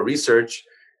for research.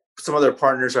 Some other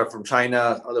partners are from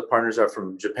China, other partners are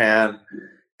from Japan,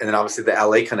 and then obviously the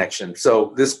LA connection.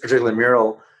 So this particular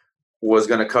mural was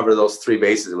going to cover those three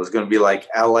bases. It was going to be like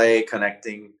LA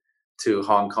connecting to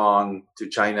Hong Kong, to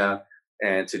China,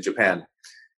 and to Japan.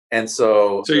 And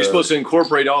so you're supposed to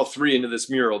incorporate all three into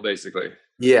this mural, basically.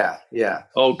 Yeah.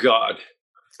 Oh God.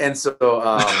 And so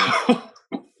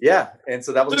and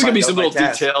so that was there's gonna be some little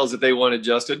details that they want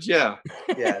adjusted. So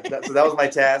that was my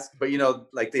task. But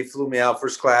like they flew me out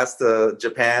first class to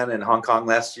Japan and Hong Kong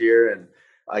last year, and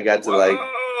I got to like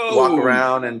walk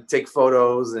around and take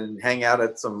photos and hang out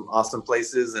at some awesome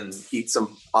places and eat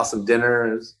some awesome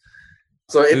dinners.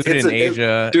 So it's in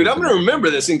Asia, dude. I'm gonna remember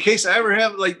this in case I ever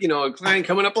have like a client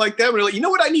coming up like that. We're like,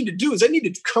 what I need to do is I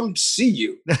need to come see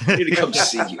you. I need to come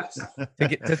see you.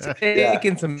 to take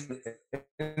in some.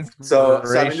 So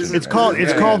I mean, it's called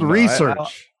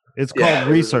research. It's called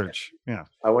research. Yeah.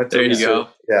 I went to there. You go.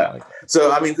 Yeah.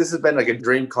 So I mean, this has been like a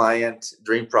dream client,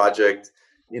 dream project.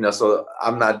 So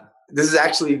I'm not.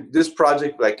 This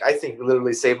project, like I think,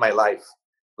 literally saved my life.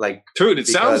 Like, dude, it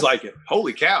sounds like it.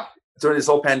 Holy cow. During this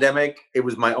whole pandemic, it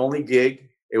was my only gig.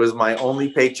 It was my only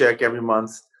paycheck every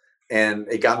month, and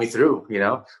it got me through,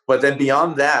 But then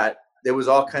beyond that, there was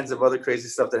all kinds of other crazy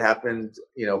stuff that happened,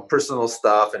 personal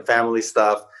stuff and family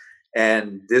stuff.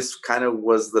 And this kind of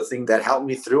was the thing that helped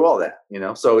me through all that,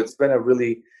 So it's been a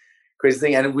really crazy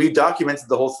thing. And we documented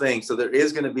the whole thing. So there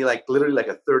is going to be literally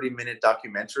a 30-minute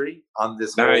documentary on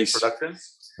this whole production.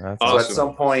 That's so awesome. At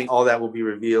some point, all that will be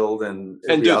revealed. And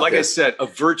dude, like I said, a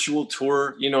virtual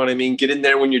tour, you know what I mean? Get in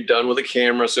there when you're done with a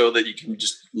camera so that you can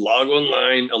just log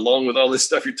online along with all this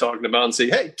stuff you're talking about and say,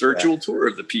 hey, virtual tour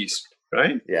of the piece,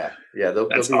 right? Yeah.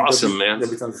 That's awesome, man.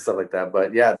 There'll be tons of stuff like that.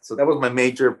 But so that was my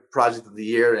major project of the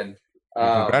year. And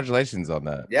congratulations on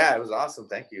that. Yeah, it was awesome.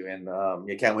 Thank you. And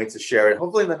you can't wait to share it.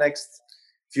 Hopefully in the next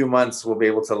few months, we'll be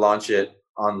able to launch it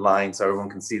online so everyone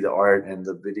can see the art and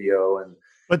the video.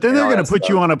 But then they're going to put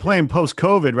you on a plane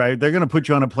post-COVID, right? They're going to put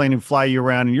you on a plane and fly you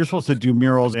around, and you're supposed to do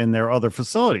murals in their other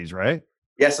facilities, right?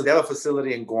 Yeah, so they have a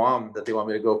facility in Guam that they want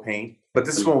me to go paint. But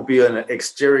this one will be an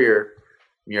exterior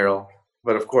mural.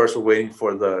 But of course, we're waiting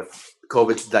for the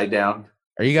COVID to die down.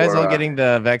 Are you guys all getting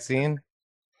the vaccine?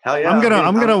 Hell yeah!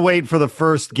 I'm gonna wait for the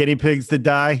first guinea pigs to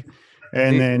die,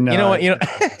 and then you know what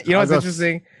what's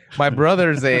interesting. My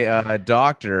brother's a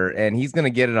doctor, and he's gonna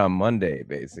get it on Monday,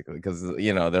 basically, because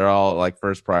they're all like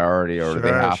first priority, or they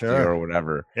have to, or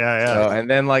whatever. Yeah. So, and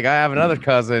then I have another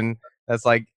cousin that's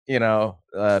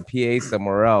PA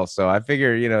somewhere else. So I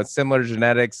figure it's similar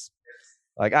genetics.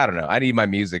 Like, I don't know. I need my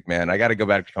music, man. I got to go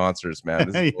back to concerts, man.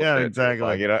 This is yeah,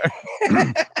 exactly.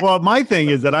 Well, my thing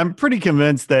is that I'm pretty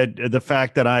convinced that the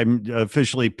fact that I'm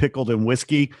officially pickled in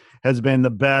whiskey has been the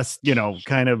best,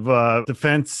 kind of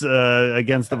defense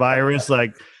against the virus. So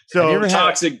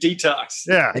toxic detox.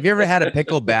 Yeah. Have you ever had a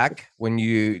pickleback when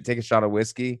you take a shot of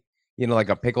whiskey? Like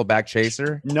a pickleback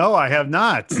chaser? No, I have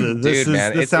not.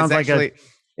 This sounds like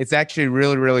it's actually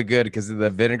really, really good because the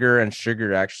vinegar and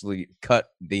sugar actually cut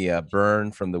the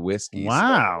burn from the whiskey.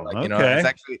 Wow. So, it's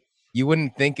actually, you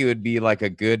wouldn't think it would be like a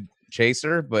good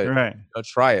chaser, but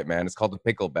try it, man. It's called the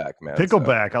pickleback, man.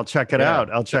 Pickleback. I'll check it out.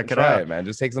 Try it, man.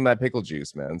 Just take some of that pickle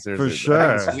juice, man. Seriously. For sure.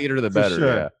 The sweeter, the better.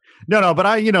 Sure. Yeah. No,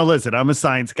 but listen, I'm a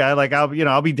science guy.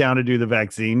 I'll be down to do the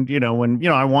vaccine, when,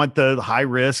 I want the high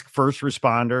risk first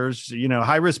responders,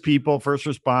 high risk people, first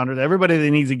responders, everybody that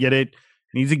needs to get it.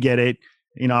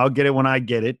 I'll get it when I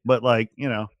get it, but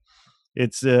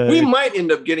it's we might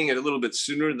end up getting it a little bit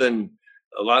sooner than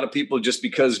a lot of people, just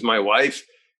because my wife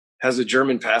has a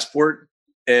German passport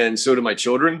and so do my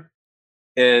children.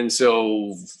 And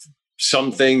so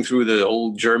something through the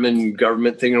old German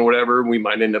government thing or whatever, we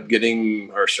might end up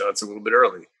getting our shots a little bit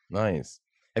early. Nice.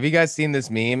 Have you guys seen this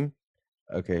meme?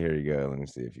 Okay, here you go. Let me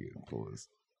see if you can pull this.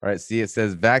 All right. See, it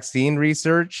says vaccine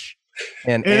research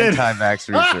and anti-vax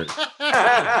research.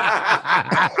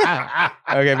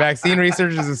 Okay, vaccine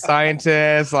research is a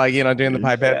scientist, doing the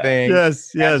pipette thing.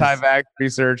 Yes. Anti-vax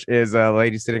research is a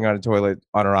lady sitting on a toilet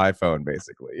on her iPhone,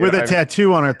 basically. With a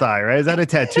tattoo on her thigh, right? Is that a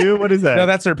tattoo? What is that? No,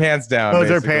 that's her pants down. Oh,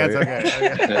 it's her pants.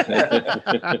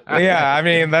 Okay. Yeah, I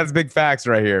mean, that's big facts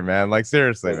right here, man.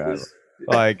 Seriously, man.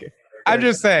 I'm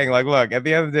just saying, look, at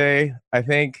the end of the day, I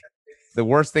think the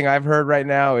worst thing I've heard right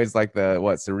now is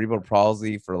cerebral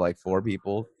palsy for 4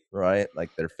 people, right?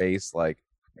 Their face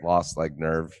lost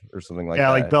nerve or something like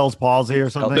that. Yeah, Bell's palsy or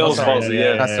something. Bell's palsy,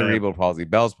 yeah. Not cerebral palsy,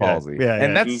 Bell's palsy. Yeah,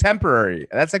 and that's temporary.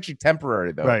 That's actually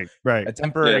temporary though. Right. A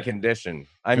temporary condition.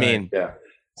 I mean, yeah.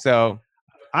 So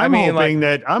I'm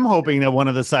hoping that one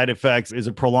of the side effects is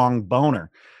a prolonged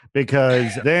boner.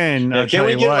 Because then can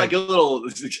we get like a little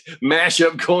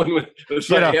mashup going with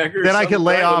Viagra? Then I could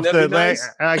lay off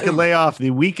I could lay off the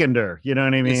Weekender. You know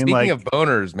what I mean? Speaking of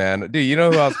boners, man, dude, you know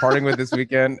who I was partying with this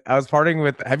weekend? I was partying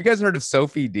with. Have you guys heard of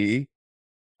Sophie D?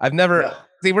 I've never. No.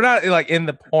 See, we're not like in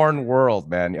the porn world,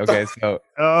 man. Okay, so.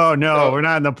 Oh no, we're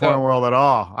not in the porn world at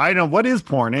all. I know what is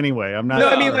porn anyway. I'm not. No,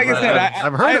 I mean, like I said,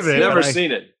 I've heard of it. Never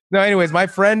seen it. No, anyways, my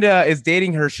friend is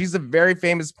dating her. She's a very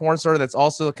famous porn star that's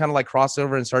also kind of like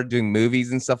crossover and started doing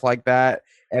movies and stuff like that.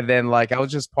 And then like I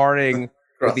was just partying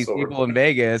with these people in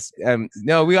Vegas, and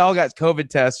no, we all got COVID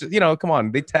tests. You know, come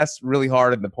on, they test really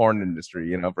hard in the porn industry,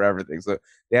 you know, for everything. So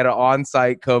they had an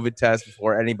on-site COVID test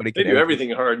before anybody could. They do everything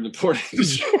hard in the porn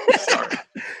industry. Sorry.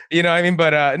 You know what I mean?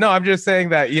 But no, I'm just saying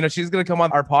that, you know, she's gonna come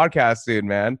on our podcast soon,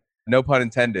 man. No pun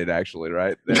intended, actually,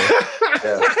 right?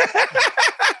 Yeah.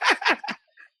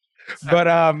 But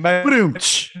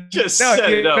just set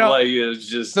it up like it's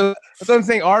just. So I'm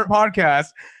saying our podcast,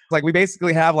 like we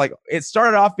basically have like it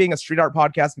started off being a street art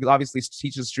podcast because obviously it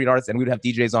teaches street arts and we would have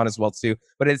DJs on as well too.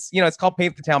 But it's, you know, it's called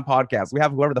Paint the Town Podcast. We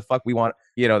have whoever the fuck we want.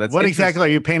 You know, that's what exactly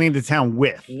are you painting the town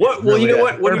with? What? Well, you know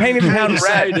what? We're painting the town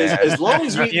red. As long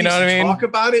as we you know what I mean? Talk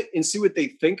about it and see what they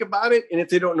think about it, and if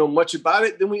they don't know much about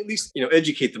it, then we at least, you know,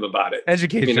 educate them about it.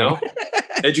 Education. You know,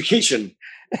 education.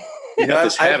 You know,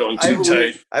 I have a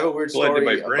weird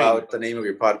story about the name of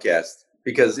your podcast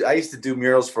because I used to do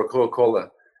murals for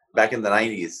Coca-Cola back in the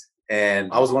 90s.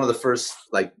 And I was one of the first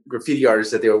like graffiti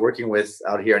artists that they were working with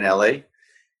out here in LA.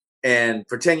 And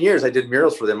for 10 years, I did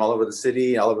murals for them all over the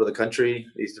city, all over the country.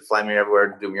 They used to fly me everywhere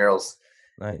to do murals.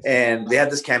 Nice. And they had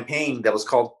this campaign that was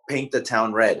called Paint the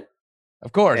Town Red.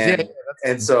 Of course.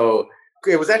 And so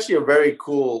it was actually a very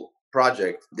cool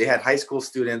project. They had high school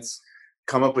students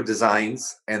come up with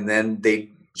designs, and then they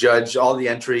judge all the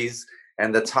entries,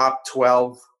 and the top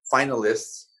 12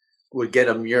 finalists would get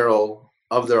a mural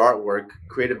of their artwork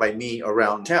created by me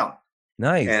around town.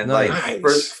 Nice. And nice. like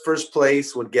first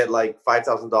place would get like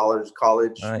 $5,000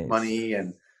 college money,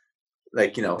 and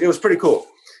like, you know, it was pretty cool.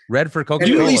 Red for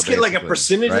Coca-Cola. You at least get like a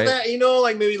percentage of that, you know,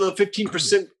 like maybe a little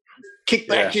 15%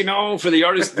 kickback, you know, for the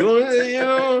artist doing it, you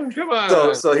know. Come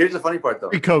on. So here's the funny part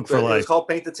though. Free Coke for life. It was called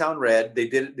Paint the Town Red.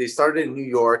 They started in New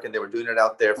York and they were doing it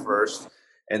out there first.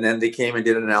 And then they came and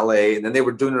did it in LA, and then they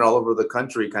were doing it all over the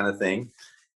country kind of thing.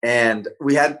 And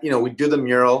we had, you know, we'd do the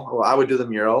mural. Well, I would do the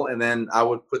mural, and then I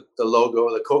would put the logo,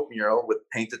 the Coke mural with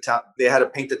Paint the Town. They had a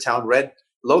Paint the Town Red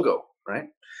logo, right?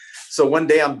 So one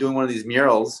day I'm doing one of these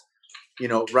murals, you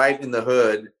know, right in the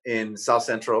hood in South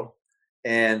Central.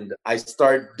 And I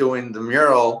start doing the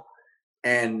mural,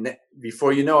 and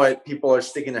before you know it, people are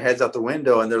sticking their heads out the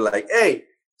window, and they're like, "Hey,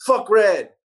 fuck red!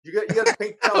 You got to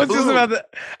paint town blue."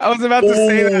 I was about to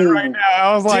say that right now.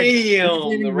 I was like,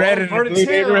 "Damn, the red and blue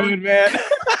neighborhood, man."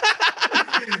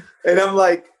 And I'm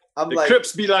like, the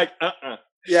Crips be like,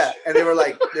 yeah, and they were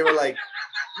like,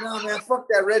 "No, man, fuck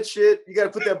that red shit. You got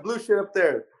to put that blue shit up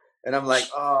there." And I'm like,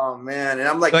 "Oh man!" And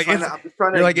I'm like, I'm just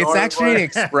trying to. You're like, it's actually an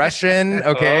expression,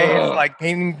 okay? It's like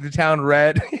painting the town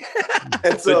red.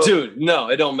 And so, but dude, no,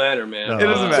 it don't matter, man. No, it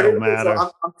doesn't matter.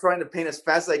 So I'm trying to paint as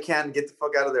fast as I can and get the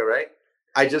fuck out of there, right?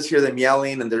 I just hear them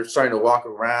yelling, and they're starting to walk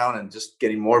around and just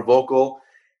getting more vocal.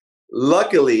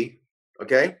 Luckily,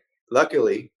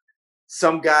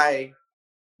 some guy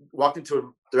walked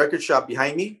into the record shop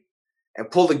behind me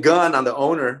and pulled a gun on the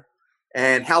owner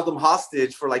and held him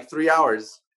hostage for like 3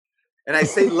 hours. And I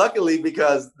say luckily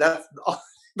because that's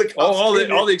all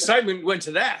the excitement went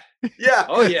to that. Yeah.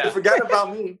 Oh yeah. They forgot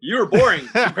about me. You were boring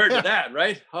compared to that,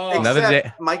 right? Oh. Another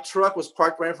day. My truck was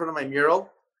parked right in front of my mural,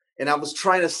 and I was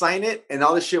trying to sign it, and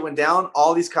all this shit went down.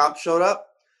 All these cops showed up.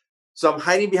 So I'm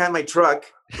hiding behind my truck,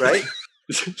 right?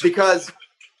 because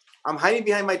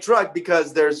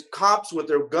there's cops with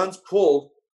their guns pulled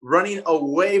running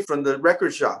away from the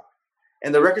record shop.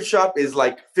 And the record shop is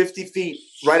like 50 feet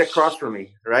right across from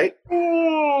me, right?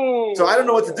 Ooh. So I don't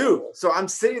know what to do. So I'm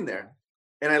sitting there,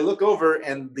 and I look over,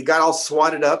 and they got all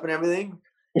swatted up and everything,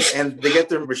 and they get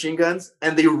their machine guns,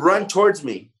 and they run towards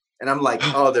me. And I'm like,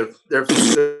 oh, they're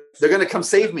gonna come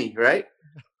save me, right?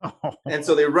 And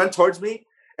so they run towards me,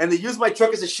 and they use my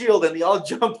truck as a shield, and they all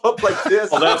jump up like this.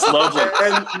 Oh, that's lovely.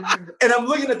 And I'm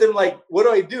looking at them like, what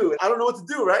do I do? I don't know what to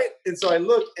do, right? And so I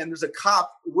look, and there's a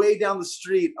cop way down the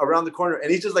street around the corner,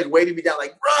 and he's just like waving me down,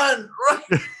 like, run.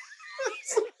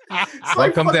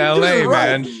 Welcome to LA,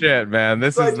 man. Shit, man.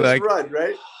 This is like run,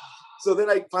 right? So then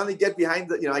I finally get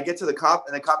behind I get to the cop,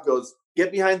 and the cop goes,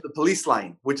 "Get behind the police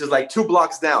line," which is like 2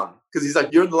 blocks down. Because he's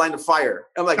like, "You're in the line of fire."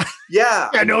 I'm like, "Yeah,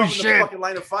 yeah, no I'm shit. in the fucking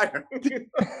line of fire."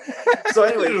 So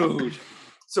anyway,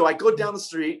 So I go down the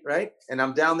street, right? And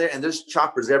I'm down there and there's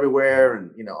choppers everywhere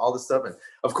and, you know, all this stuff. And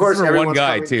of course, one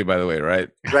guy coming, too, by the way, right?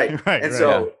 Right. And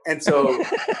so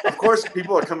of course,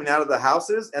 people are coming out of the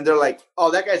houses and they're like,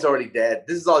 oh, that guy's already dead.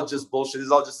 This is all just bullshit. This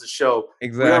is all just a show.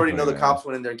 Exactly. We already know the cops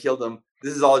went in there and killed him.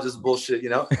 This is all just bullshit, you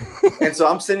know? And so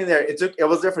I'm sitting there. I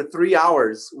was there for 3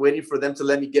 hours waiting for them to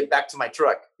let me get back to my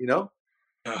truck, you know?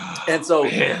 And so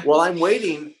while I'm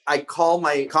waiting, I call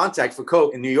my contact for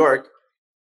Coke in New York.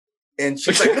 And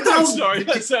she's like, I'm sorry,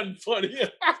 that sounded funny.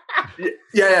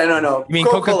 No. You mean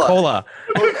Coca-Cola?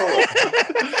 Coca-Cola.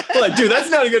 Like, dude, that's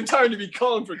not a good time to be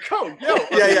calling for Coke. Yo, Don't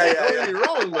get me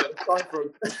wrong, but I was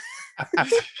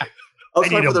calling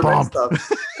for the red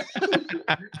stuff.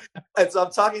 And so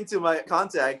I'm talking to my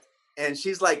contact, and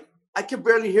she's like, I can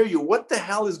barely hear you. What the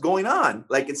hell is going on?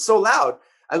 Like, it's so loud.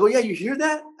 I go, yeah, you hear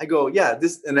that? I go, yeah,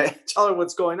 this, and I tell her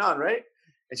what's going on, right?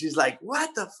 And she's like,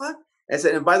 what the fuck? I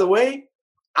said, and by the way,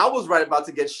 I was right about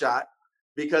to get shot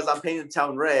because I'm painting the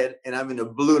town red and I'm in a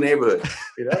blue neighborhood,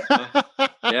 you know?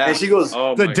 Yeah. And she goes,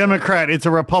 it's a Democrat. It's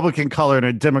a Republican color in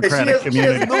a Democratic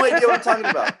community. She has no idea what I'm talking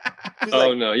about. She's oh,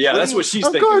 like, no. Yeah, that's what she's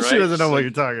thinking, Of course right? she doesn't know what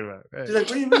you're talking about. Right. She's like,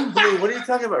 what do you mean blue? What are you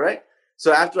talking about, right?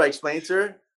 So after I explained to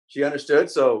her, she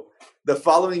understood. So the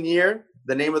following year,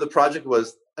 the name of the project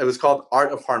was called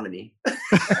Art of Harmony.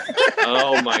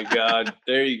 Oh my God!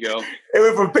 There you go. It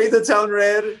went from Paint the Town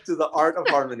Red to the Art of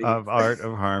Harmony. Art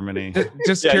of Harmony.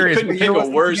 Just curious. You couldn't pick a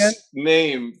worse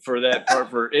name for that part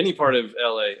for any part of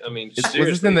LA. I mean, was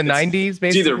this in the 90s? Basically,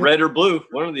 it's either red or blue,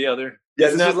 one or the other.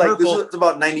 Yeah, this was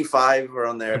about 95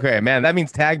 around there. Okay, man, that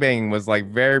means tag banging was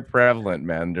like very prevalent,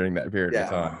 man, during that period of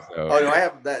time. So. Oh no, I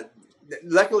have that.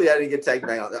 Luckily, I didn't get tag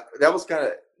banged on. That was kind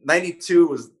of 92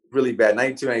 was really bad.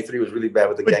 92, 93 was really bad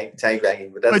with the tag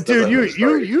banging. But dude,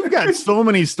 you've got so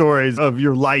many stories of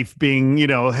your life being, you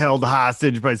know, held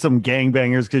hostage by some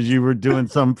gangbangers because you were doing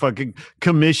some fucking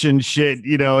commission shit,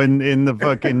 you know, in the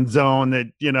fucking zone that,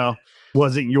 you know,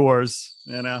 wasn't yours,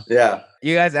 you know? Yeah.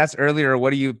 You guys asked earlier, what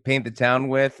do you paint the town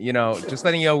with? You know, just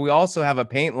letting you know, we also have a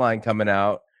paint line coming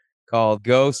out called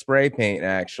Go Spray Paint,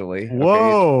 actually.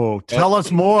 Whoa, okay. Tell us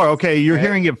more. Okay, you're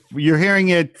hearing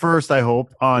it first, I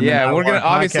hope. On we're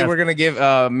gonna give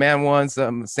Man One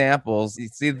some samples. You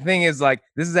see, the thing is, like,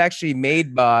 this is actually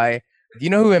made by, do you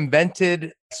know who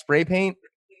invented spray paint?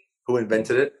 Who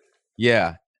invented it?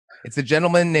 Yeah. It's a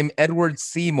gentleman named Edward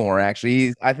Seymour,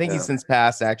 actually. I think he's since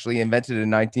passed, actually, invented it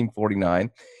in 1949.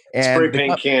 And spray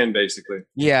paint can, basically.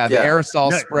 Yeah, the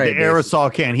aerosol spray. The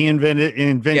aerosol can. He invented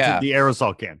the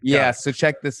aerosol can. Yeah, so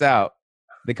check this out.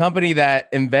 The company that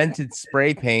invented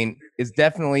spray paint is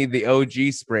definitely the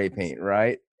OG spray paint,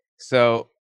 right? So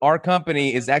our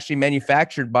company is actually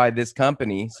manufactured by this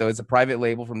company. So it's a private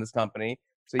label from this company.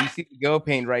 So you see the Go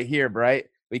paint right here, right?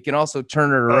 We can also turn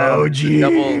it around. OG.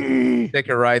 Double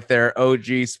sticker right there.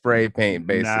 OG spray paint,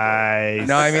 basically. Nice. You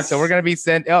know what I mean? So we're going to be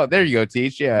sent. Oh, there you go,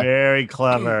 Teach. Yeah. Very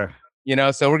clever. You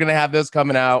know, so we're going to have those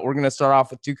coming out. We're going to start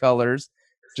off with 2 colors,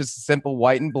 just simple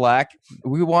white and black.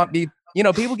 We want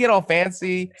people get all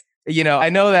fancy. You know, I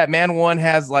know that Man One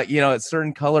has, like, you know, a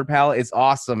certain color palette. It's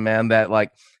awesome, man, that, like,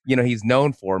 you know, he's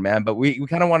known for, man. But we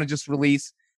kind of want to just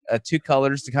release 2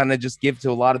 colors to kind of just give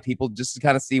to a lot of people, just to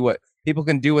kind of see what people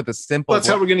can do with a simple. Well, that's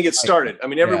how we're going to get started. I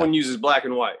mean, everyone uses black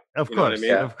and white. Of course. What I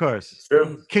mean? Of course.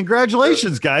 True.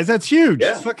 Congratulations, guys. That's huge.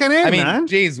 Yeah. Fucking man.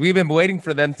 Geez, we've been waiting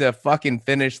for them to fucking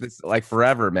finish this like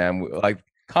forever, man. Like,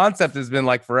 concept has been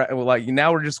like forever. Like,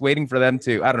 now we're just waiting for them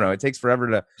to, I don't know. It takes forever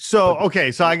to. So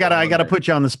I gotta put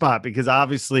you on the spot because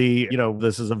obviously, you know,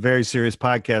 this is a very serious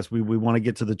podcast. We want to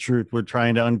get to the truth. We're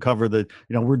trying to uncover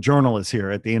we're journalists here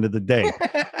at the end of the day.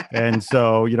 And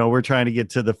so, you know, we're trying to get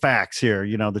to the facts here,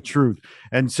 you know, the truth.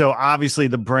 And so obviously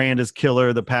the brand is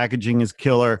killer. The packaging is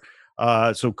killer.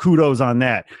 So kudos on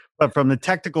that. But from the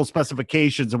technical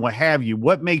specifications and what have you,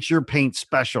 what makes your paint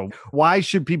special? Why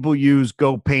should people use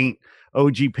Go Paint,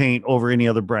 OG Paint over any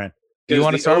other brand? Do you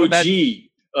want to start with that?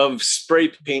 OG of spray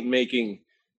paint making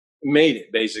made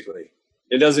it, basically.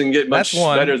 It doesn't get much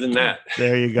better than that.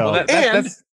 There you go. Well,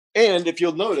 and if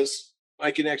you'll notice,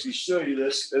 I can actually show you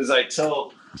this as I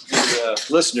tell the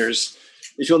listeners.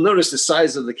 If you'll notice the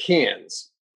size of the cans,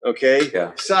 okay?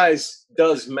 Yeah. Size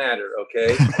does matter,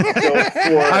 okay?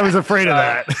 I was afraid of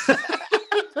that.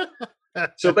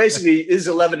 So basically, it is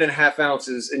 11 and a half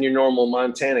ounces in your normal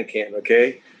Montana can,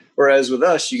 okay? Whereas with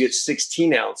us, you get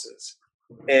 16 ounces.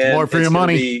 And more for your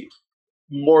money.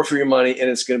 More for your money, and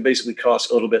it's going to basically cost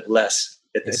a little bit less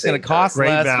at the same time. It's going to cost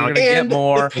less. You're going to get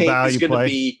more. The paint is going to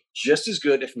be just as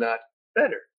good, if not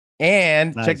better.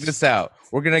 And check this out.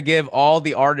 We're going to give all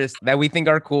the artists that we think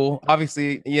are cool.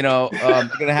 Obviously, you know, they're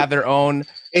going to have their own.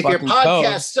 If your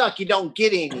podcasts suck, you don't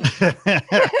get any.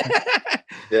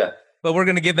 Yeah. But we're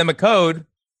going to give them a code.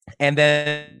 And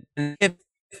then if,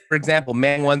 for example,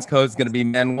 Man One's code is going to be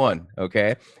Man One.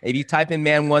 Okay. If you type in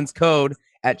Man One's code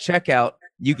at checkout,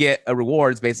 you get a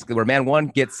rewards basically where Man One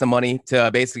gets some money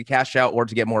to basically cash out or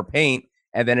to get more paint.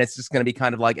 And then it's just going to be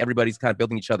kind of like everybody's kind of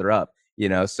building each other up, you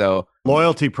know? So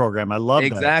loyalty program. I love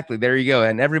exactly. There you go.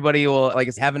 And everybody will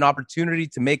like have an opportunity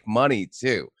to make money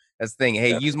too. That's the thing.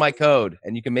 Hey, use my code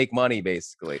and you can make money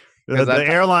basically. The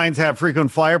airlines have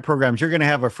frequent flyer programs. You're going to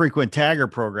have a frequent tagger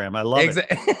program. I love it.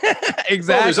 Exactly.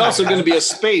 Well, there's also going to be a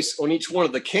space on each one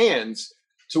of the cans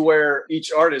to where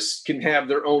each artist can have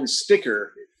their own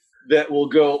sticker that will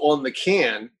go on the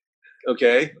can.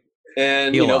 Okay.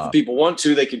 And, you know, if people want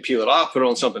to, they can peel it off, put it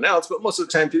on something else. But most of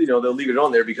the time, you know, they'll leave it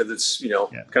on there because it's, you know,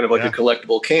 kind of like a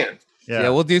collectible can. Yeah,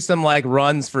 we'll do some like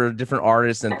runs for different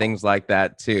artists and things like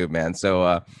that too, man.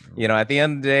 So, you know, at the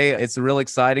end of the day, it's really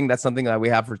exciting. That's something that we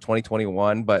have for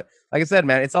 2021. But like I said,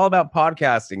 man, it's all about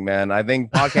podcasting, man. I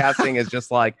think podcasting is just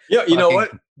like, yeah, you know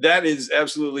what? That is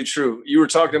absolutely true. You were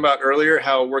talking about earlier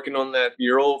how working on that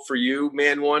mural for you,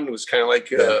 Man One, was kind of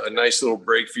like a nice little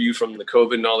break for you from the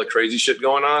COVID and all the crazy shit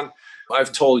going on.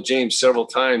 I've told James several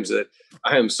times that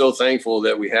I am so thankful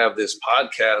that we have this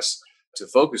podcast to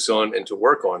focus on and to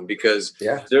work on, because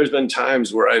there's been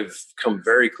times where I've come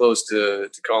very close to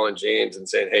calling James and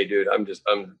saying, hey, dude,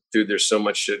 dude, there's so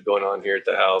much shit going on here at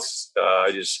the house.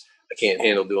 I can't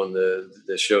handle doing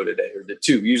the show today, or the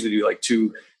two. We usually do like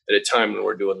two at a time when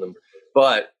we're doing them.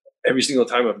 But every single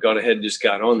time I've gone ahead and just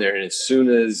got on there. And as soon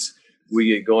as we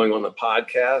get going on the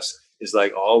podcast, it's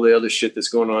like all the other shit that's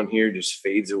going on here just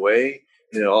fades away.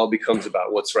 And it all becomes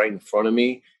about what's right in front of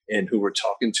me and who we're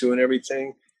talking to and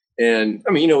everything. And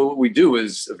I mean, you know, what we do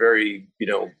is a very, you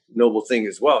know, noble thing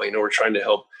as well. You know, we're trying to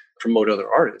help promote other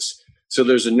artists. So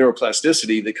there's a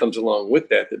neuroplasticity that comes along with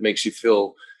that makes you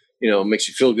feel, you know, makes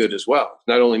you feel good as well.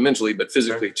 Not only mentally, but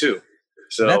physically too.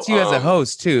 So that's you as a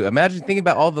host too. Imagine thinking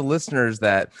about all the listeners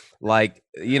that like,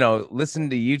 you know, listen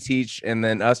to you teach and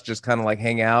then us just kind of like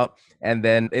hang out. And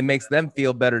then it makes them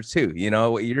feel better too. You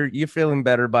know, you're feeling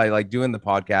better by like doing the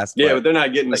podcast. Yeah, but they're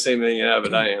not getting the same thing out of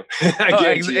it I am.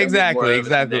 Exactly.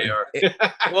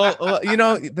 Well, you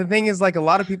know, the thing is like a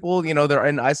lot of people, you know, they're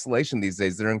in isolation these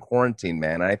days. They're in quarantine,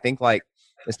 man. And I think like,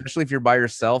 especially if you're by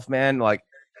yourself, man, like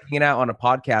hanging out on a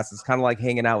podcast is kind of like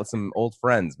hanging out with some old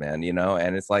friends, man, you know?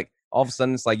 And it's like, all of a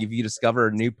sudden it's like, if you discover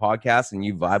a new podcast and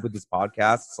you vibe with this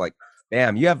podcast, it's like,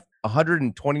 bam, you have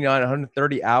 129,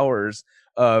 130 hours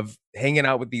of hanging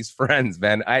out with these friends,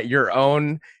 man, at your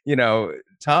own, you know,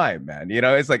 time, man. You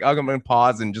know, it's like, I'm going to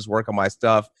pause and just work on my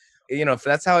stuff. You know,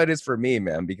 that's how it is for me,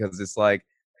 man, because it's like,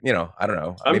 you know, I don't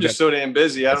know. I'm just so damn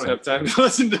busy. I don't have time to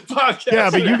listen to podcasts. Yeah,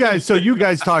 but you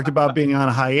guys talked about being on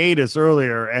a hiatus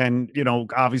earlier, and, you know,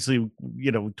 obviously,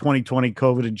 you know, 2020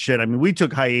 COVID and shit. I mean, we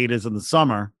took hiatus in the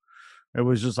summer. It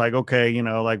was just like, okay, you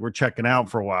know, like we're checking out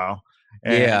for a while.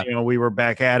 And, you know, we were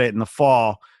back at it in the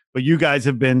fall. But you guys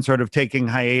have been sort of taking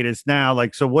hiatus now.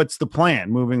 Like, so what's the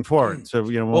plan moving forward? So,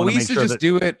 you know, we used to just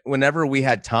do it whenever we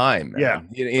had time. Yeah.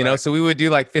 You know, so we would do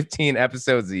like 15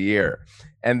 episodes a year.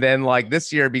 And then like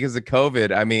this year, because of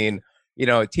COVID, I mean, you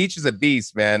know, Teach is a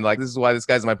beast, man. Like, this is why this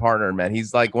guy's my partner, man.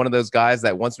 He's like one of those guys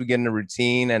that once we get in a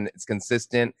routine and it's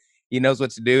consistent, he knows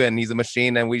what to do and he's a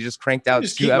machine. And we just cranked out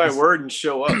just keep my word and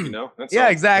show up, you know? That's all.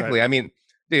 Exactly. Right. I mean,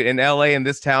 dude, in LA, in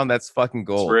this town, that's fucking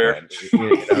gold. It's rare.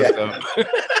 You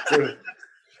know,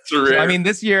 so, I mean,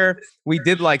 this year we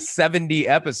did like 70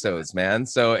 episodes, man.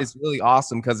 So it's really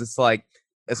awesome because it's like,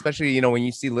 especially, you know, when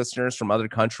you see listeners from other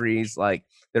countries, like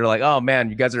they're like, oh man,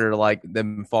 you guys are like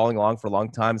them following along for a long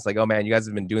time. It's like, oh man, you guys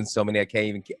have been doing so many, I can't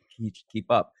even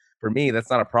keep up. For me, that's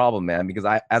not a problem, man, because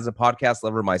I, as a podcast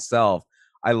lover myself,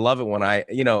 I love it when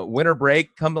you know, winter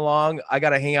break come along. I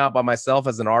got to hang out by myself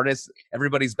as an artist.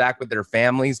 Everybody's back with their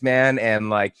families, man. And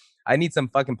like, I need some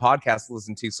fucking podcasts to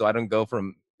listen to so I don't go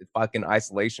from fucking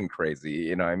isolation crazy.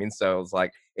 You know what I mean? So it's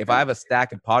like, if I have a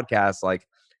stack of podcasts, like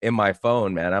in my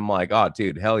phone, man, I'm like, oh,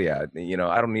 dude, hell yeah. You know,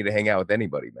 I don't need to hang out with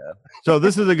anybody, man. So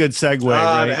this is a good segue.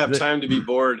 Right? I have time to be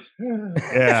bored.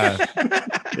 Yeah.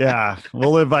 Yeah.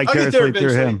 We'll live vicariously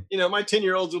through him. You know, my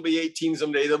 10-year-olds will be 18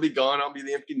 someday. They'll be gone. I'll be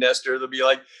the empty nester. They'll be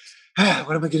like,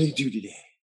 what am I going to do today?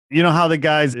 You know how the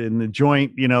guys in the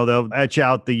joint, you know, they'll etch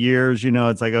out the years, you know,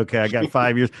 it's like, okay, I got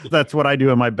 5 years. That's what I do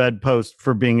in my bedpost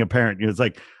for being a parent. You know, it's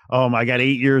like, I got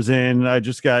 8 years in. I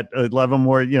just got 11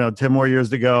 more, you know, 10 more years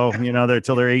to go, you know,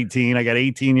 till they're 18. I got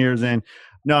 18 years in.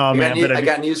 No, man. I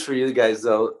got news for you guys,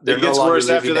 though. It gets worse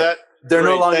after that. They're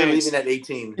no longer leaving at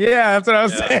 18. Yeah, that's what I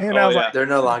was saying. I was like, they're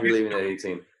no longer leaving at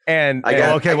 18. And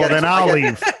then I'll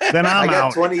leave. Then I'm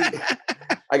out.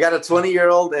 I got a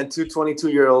 20-year-old and two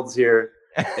 22-year-olds here.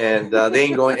 and they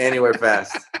ain't going anywhere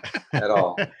fast at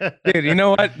all. Dude, you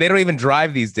know what? They don't even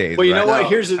drive these days. Well, you right? know what?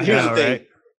 Here's the thing. Right?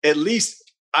 At least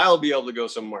I'll be able to go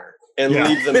somewhere and Yeah.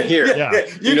 leave them here. Yeah.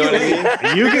 You know what I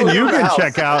mean? You can House.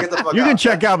 check out. Get the fuck You can out.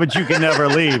 check out, but you can never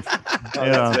leave. No,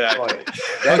 Yeah. that's the Exactly. point.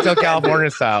 Hotel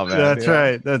California style, man. That's Yeah.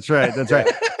 right. That's right. That's right.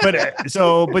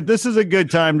 But this is a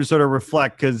good time to sort of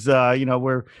reflect because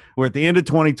we're at the end of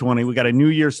 2020. We got a new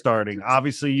year starting.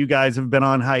 Obviously, you guys have been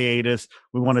on hiatus.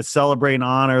 We want to celebrate and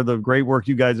honor the great work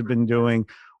you guys have been doing.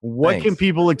 What Thanks. can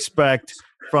people expect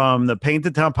from the Paint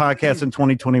the Town podcast in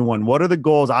 2021? What are the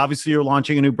goals? Obviously, you're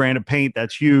launching a new brand of paint.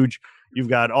 That's huge. You've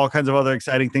got all kinds of other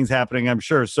exciting things happening, I'm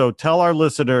sure. So tell our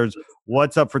listeners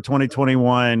what's up for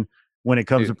 2021 when it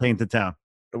comes Dude. to Paint the Town.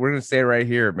 We're gonna say it right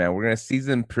here, man. We're gonna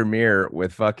season premiere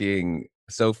with fucking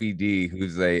Sophie D,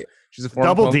 she's a former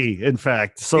Double D, in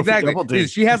fact. Sophie exactly. Double D. Dude,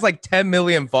 she has like 10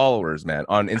 million followers, man,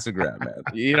 on Instagram, man.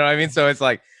 You know what I mean? So it's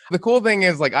like the cool thing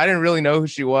is like I didn't really know who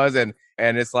she was, and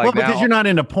it's like well, now, because you're not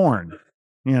into porn.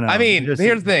 You know, I mean, just-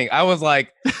 here's the thing. I was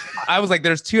like,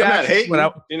 there's two I'm not actors hating, when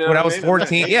I you know when what I I was mean? I'm not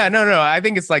 14. hating. Yeah, no. I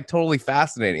think it's like totally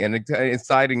fascinating and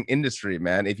exciting industry,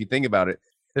 man. If you think about it,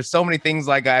 there's so many things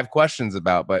like I have questions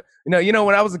about. But you know,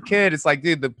 when I was a kid, it's like,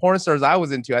 dude, the porn stars I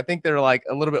was into, I think they're like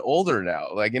a little bit older now.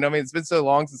 Like, you know what I mean? It's been so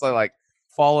long since I like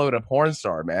followed a porn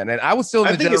star, man. And I was still in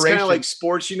I the think it's generation. kind of like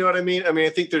sports. You know what I mean? I mean, I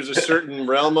think there's a certain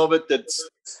realm of it that's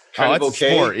Oh, kind of it's a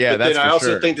okay. sport. Yeah, but that's then I for also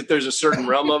sure. think that there's a certain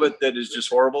realm of it that is just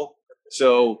horrible.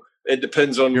 So it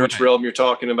depends on You're which right. realm you're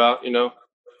talking about. You know?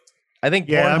 I think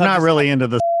yeah, I'm Pornhub not is really into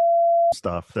the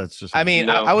stuff. That's just. I mean,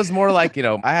 No. I was more like,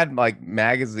 I had like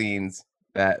magazines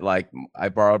that like I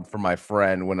borrowed from my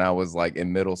friend when I was like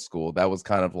in middle school. That was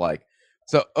kind of like,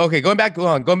 so, okay, going back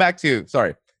to,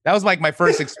 sorry. That was like my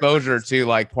first exposure to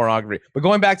like pornography. But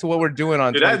going back to what we're doing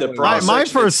on Dude, I had the 2021 my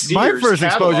section at first Sears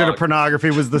exposure to catalog.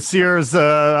 pornography was the Sears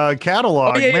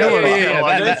catalog. Oh, yeah, mailer yeah.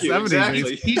 catalog in Thank the you, 70s.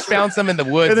 exactly. He found some in the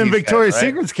woods. And then he said, Victoria's right?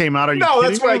 Secrets came out. Are you No, kidding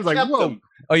that's me? where I was like, kept whoa. them.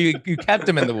 Oh, you kept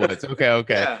them in the woods. Okay.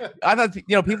 Yeah. I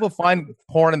thought, people find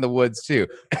porn in the woods too,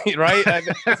 right?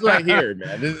 That's what I hear,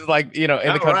 man. This is like, in the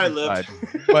Not where I lived.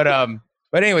 countryside.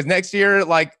 But anyways, next year,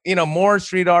 like, more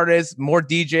street artists, more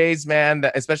DJs, man,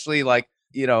 especially like,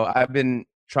 I've been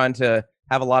trying to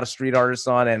have a lot of street artists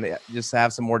on and just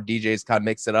have some more DJs kind of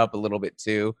mix it up a little bit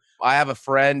too. I have a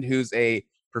friend who's a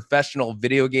professional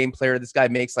video game player. This guy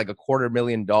makes like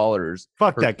 $250,000.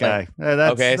 Fuck per that play. guy.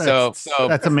 That's, Okay, that's, so-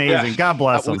 that's amazing. Yeah. God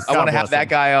bless him. I want to God have bless that him.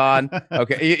 guy on.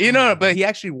 Okay. But he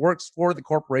actually works for the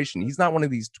corporation. He's not one of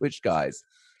these Twitch guys.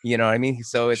 You know what I mean?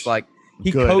 So it's like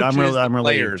he Good. coaches I'm the relieved.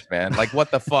 players, man. Like, what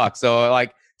the fuck? So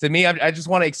like, to me, I just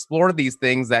want to explore these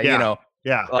things that, Yeah.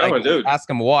 Yeah. like, Oh, dude. ask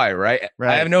him why, right?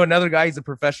 Right. I know another guy, he's a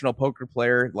professional poker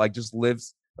player, like just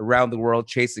lives around the world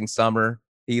chasing summer.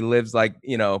 He lives like,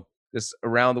 just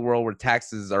around the world where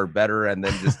taxes are better and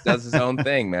then just does his own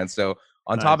thing, man. So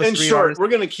on top of In street short, artists, we're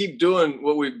going to keep doing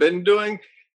what we've been doing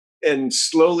and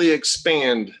slowly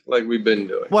expand like we've been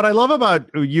doing. What I love about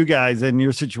you guys and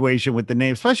your situation with the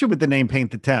name, especially with the name Paint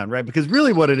the Town, right? Because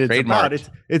really what it is about, Trademarked.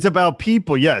 it's about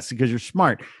people, yes, because you're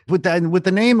smart. With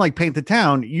the name like Paint the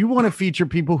Town, you want to feature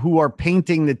people who are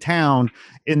painting the town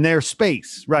in their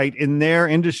space, right? In their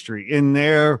industry, in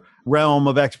their realm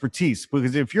of expertise.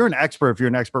 Because if you're an expert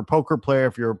poker player,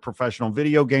 if you're a professional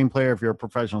video game player, if you're a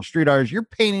professional street artist, you're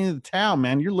painting the town,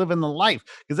 man. You're living the life,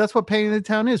 because that's what painting the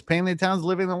town is. Painting the town is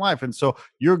living the life. And so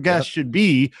your guests should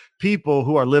be people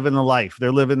who are living the life.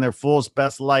 They're living their fullest,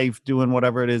 best life, doing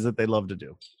whatever it is that they love to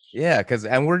do. yeah,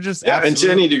 and we're just Yeah, and to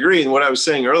absolutely- any degree, and what I was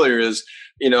saying earlier is,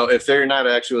 if they're not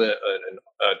actually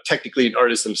technically an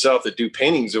artist themselves that do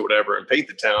paintings or whatever and paint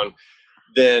the town,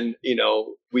 then,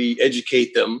 we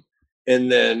educate them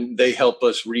and then they help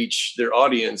us reach their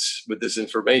audience with this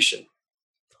information.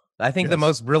 I think the Yes.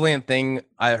 most brilliant thing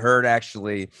I heard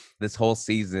actually this whole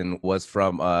season was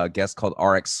from a guest called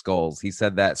RX Skulls. He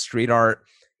said that street art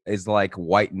is like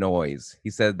white noise.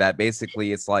 He said that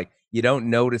basically it's like you don't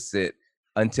notice it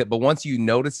but once you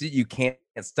notice it, you can't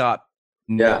stop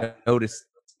noticing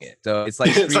it. So it's like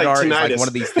It's street like art is tinnitus. like one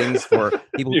of these things for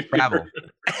people who travel.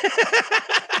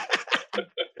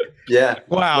 Yeah.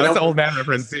 Wow, When that's I- an old man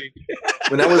reference.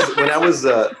 When I was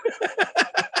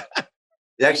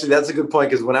actually, that's a good point,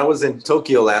 because when I was in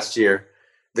Tokyo last year,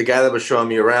 the guy that was showing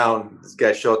me around, this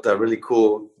guy showed a really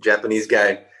cool Japanese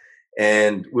guy,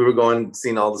 and we were going,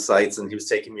 seeing all the sites, and he was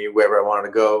taking me wherever I wanted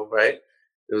to go. Right,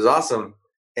 it was awesome.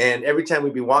 And every time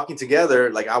we'd be walking together,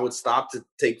 like I would stop to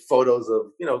take photos of,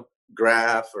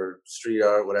 graph or street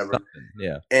art, whatever.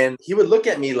 Yeah. And he would look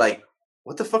at me like,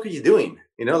 what the fuck are you doing?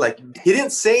 Like he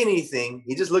didn't say anything.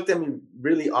 He just looked at me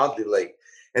really oddly, like.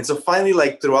 And so finally,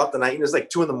 like throughout the night, it was like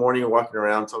 2 a.m, we're walking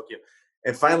around Tokyo.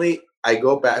 And finally, I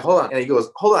go back. Hold on. And he goes,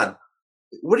 hold on.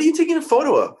 What are you taking a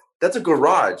photo of? That's a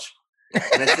garage.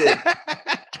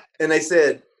 And I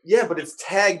said, yeah, but it's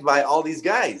tagged by all these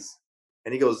guys.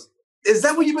 And he goes, is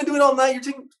that what you've been doing all night? You're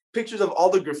taking pictures of all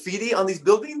the graffiti on these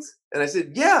buildings? And I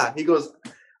said, yeah. He goes,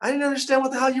 I didn't understand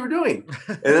what the hell you were doing.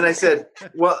 And then I said,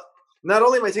 well, not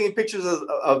only am I taking pictures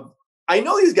of I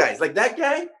know these guys. Like that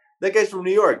guy's from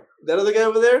New York. That other guy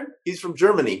over there, he's from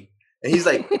Germany. And he's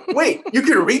like, wait, you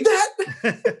can read that?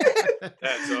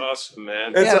 That's awesome,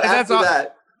 man. And so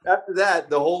after that,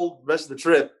 the whole rest of the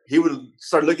trip, he would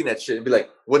start looking at shit and be like,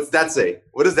 what's that say?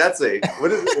 What does that say?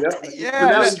 What is it?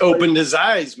 Yeah, just opened his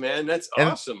eyes, man. That's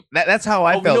awesome. That's how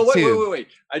I felt, no, too. Wait.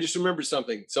 I just remembered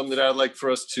something that I'd like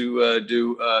for us to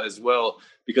do as well,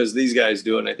 because these guys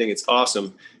do it, and I think it's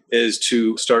awesome, is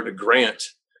to start a grant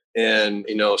and,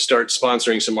 start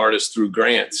sponsoring some artists through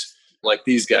grants like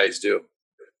these guys do.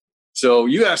 So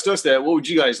you asked us that. What would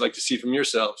you guys like to see from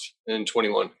yourselves in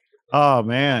 21? Oh,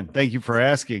 man. Thank you for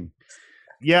asking.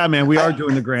 Yeah, man, we are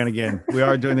doing the grant again. We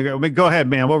are doing the grant. I mean, go ahead,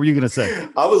 man. What were you going to say?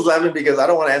 I was laughing because I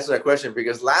don't want to answer that question,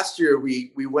 because last year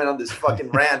we went on this fucking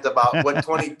rant about what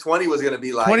 2020 was going to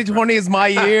be like. 2020 is my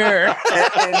year.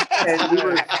 and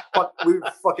we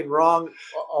were fucking wrong.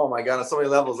 Oh my God, on so many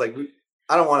levels. Like,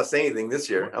 I don't want to say anything this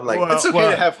year. I'm like, it's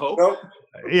okay to have hope. Nope.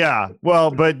 Yeah, well,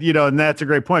 but and that's a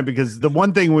great point, because the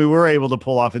one thing we were able to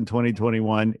pull off in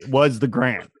 2021 was the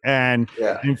grant. And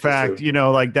in fact,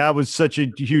 like that was such a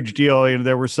huge deal.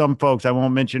 There were some folks, I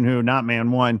won't mention who, not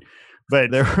Man One, but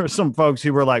there were some folks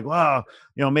who were like, wow,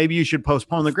 maybe you should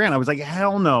postpone the grant. I was like,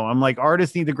 hell no. I'm like,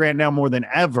 artists need the grant now more than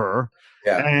ever.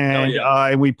 Yeah.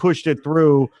 And we pushed it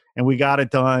through and we got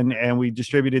it done, and we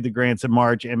distributed the grants in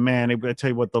March. And man, I tell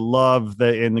you what, the love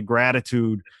and the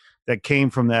gratitude that came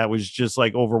from that was just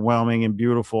like overwhelming and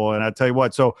beautiful. And I tell you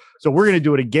what, so we're going to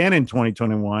do it again in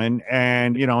 2021.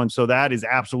 And, and so that is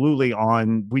absolutely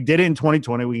on. We did it in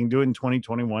 2020. We can do it in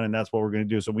 2021. And that's what we're going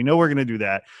to do. So we know we're going to do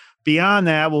that. Beyond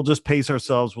that, we'll just pace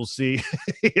ourselves. We'll see,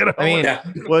 what's going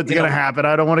to happen.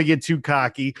 I don't want to get too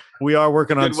cocky. We are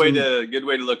working on good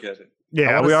way to look at it.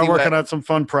 Yeah, we are working on some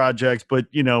fun projects, but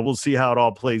we'll see how it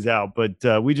all plays out.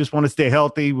 But we just want to stay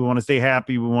healthy. We want to stay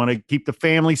happy. We want to keep the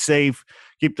family safe,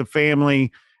 keep the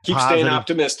family positive. Staying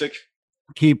optimistic.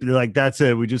 That's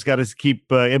it. We just got to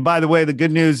keep. And by the way, the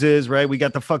good news is, right, we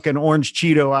got the fucking orange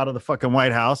Cheeto out of the fucking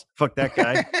White House. Fuck that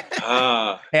guy.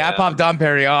 Hey, I popped Dom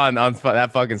Perignon on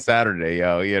that fucking Saturday,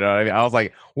 yo. You know what I mean? I was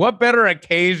like, what better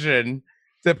occasion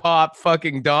to pop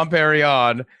fucking Dom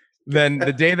Perignon than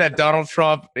the day that Donald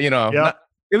Trump, it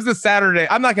was a Saturday.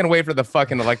 I'm not going to wait for the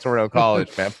fucking electoral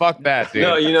college, man. Fuck that, dude.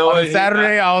 No, on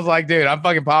Saturday, I was like, dude, I'm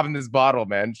fucking popping this bottle,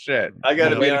 man. Shit. I got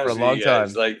to be honest for a long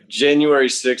time. Like January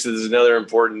 6th is another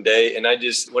important day. And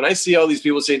when I see all these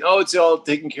people saying, oh, it's all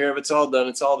taken care of, it's all done,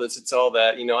 it's all this, it's all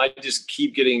that, I just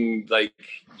keep getting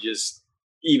just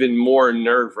even more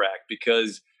nerve wracked,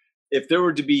 because if there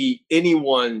were to be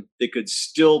anyone that could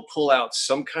still pull out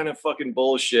some kind of fucking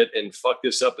bullshit and fuck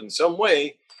this up in some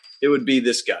way, it would be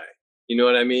this guy. You know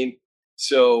what I mean?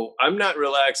 So I'm not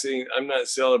relaxing. I'm not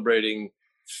celebrating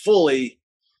fully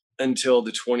until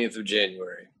the 20th of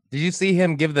January. Did you see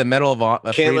him give the Medal of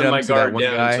Can't Freedom let my to guard that one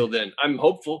down guy? until then. I'm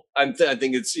hopeful. I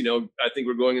think it's, I think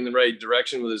we're going in the right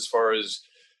direction with as far as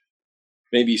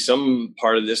maybe some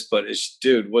part of this, but it's,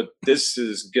 dude, what this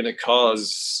is going to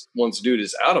cause once dude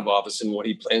is out of office and what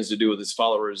he plans to do with his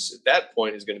followers at that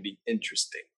point is going to be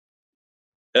interesting.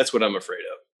 That's what I'm afraid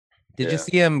of. Did you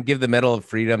see him give the Medal of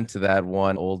Freedom to that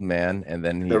one old man, and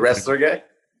then the wrestler guy?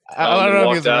 I don't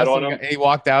know if he was a wrestler guy. He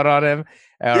walked out on him.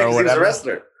 Yeah, he was a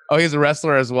wrestler. Oh, he's a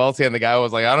wrestler as well, too. And the guy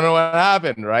was like, I don't know what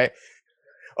happened, right?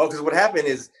 Oh, because what happened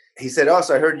is he said, oh,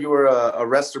 so I heard you were a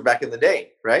wrestler back in the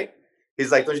day, right?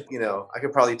 He's like, I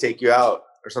could probably take you out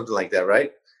or something like that,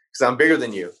 right? Because I'm bigger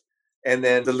than you. And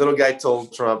then the little guy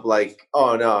told Trump, like,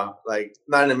 oh, no, like,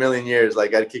 not in a million years,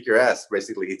 like, I'd kick your ass,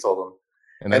 basically, he told him.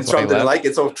 And Trump didn't like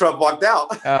it, so Trump walked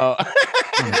out. Oh.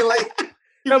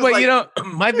 My thing was,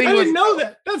 I didn't know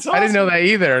that. That's awesome. I didn't know that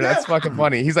either. Yeah. That's fucking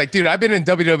funny. He's like, dude, I've been in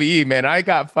WWE, man. I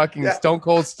got fucking Stone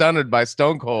Cold stunned by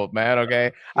Stone Cold, man. Okay.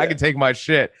 Yeah. I can take my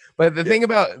shit. But the thing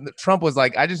about Trump was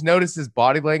like, I just noticed his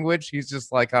body language. He's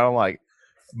just like, kind of like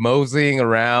moseying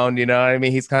around, you know what I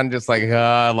mean? He's kind of just like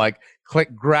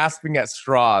grasping at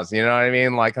straws, you know what I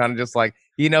mean? Like, kind of just like,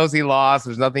 he knows he lost.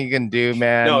 There's nothing he can do,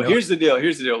 man. No, here's the deal.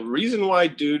 The reason why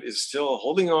dude is still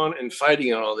holding on and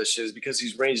fighting on all this shit is because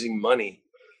he's raising money.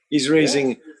 He's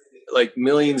raising like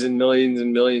millions and millions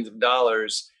and millions of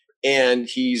dollars, and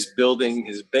he's building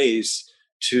his base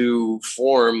to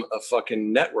form a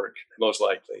fucking network, most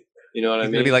likely. You know what I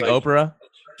mean? Maybe like Oprah.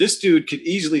 This dude could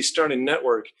easily start a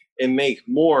network and make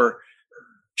more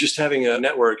just having a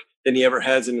network than he ever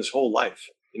has in his whole life.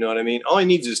 You know what I mean? All he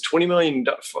needs is 20 million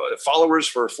followers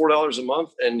for $4 a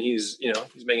month, and he's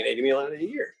making 80 million a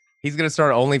year. He's gonna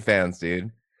start OnlyFans,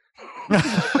 dude.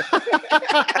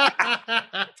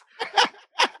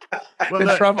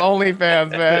 The Trump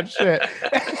OnlyFans, man. Shit.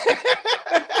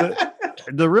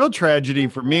 The real tragedy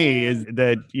for me is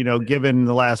that, given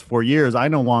the last 4 years, I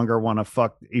no longer want to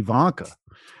fuck Ivanka.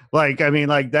 Like, I mean,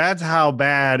 like, that's how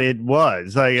bad it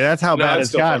was. Like, that's how bad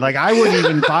it's got. Like, I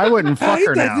wouldn't fuck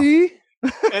her now.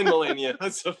 And Melania.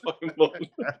 That's so fucking bold.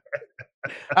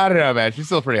 I don't know, man. She's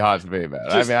still pretty hot to me, man.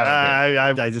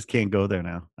 I just can't go there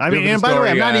now. I mean, and by the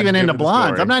way, I'm not even into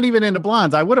blondes. I'm not even into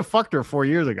blondes. I would have fucked her 4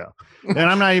 years ago, and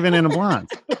I'm not even into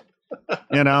blondes.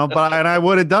 And I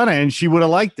would have done it, and she would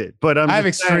have liked it. But I have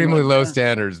extremely low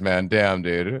standards, man. Damn,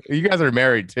 dude. You guys are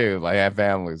married too. Like, have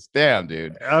families. Damn,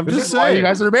 dude. I'm just saying, you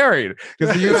guys are married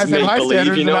because you guys have high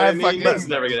standards, and I have fucking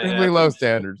extremely low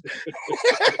standards.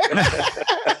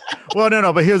 Well,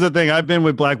 no. But here's the thing: I've been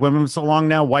with black women so long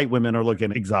now. White women are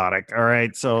looking exotic. All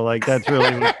right, so like that's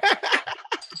really.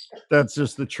 That's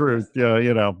just the truth,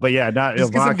 But yeah, not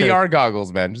just get some VR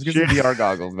goggles, man. Just get some VR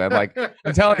goggles, man. Like,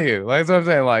 I'm telling you, like, that's what I'm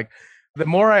saying. Like, the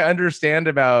more I understand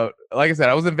about, like I said,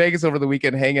 I was in Vegas over the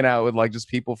weekend hanging out with like just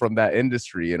people from that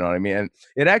industry. You know what I mean? And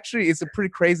it's a pretty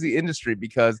crazy industry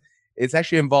because it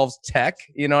actually involves tech.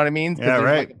 You know what I mean? Yeah,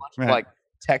 right. Like a bunch of like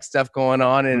tech stuff going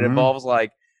on, and it involves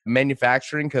like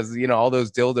manufacturing because all those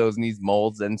dildos needs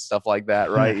molds and stuff like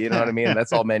that, right? You know what I mean? And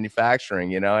that's all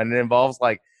manufacturing, and it involves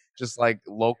like just like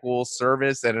local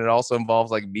service, and it also involves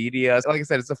like media. Like I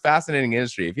said, it's a fascinating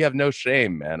industry. If you have no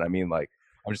shame, man, I mean, like,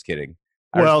 I'm just kidding.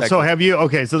 Well, so have you?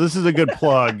 Okay, so this is a good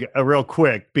plug, real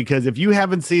quick, because if you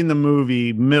haven't seen the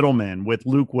movie Middlemen with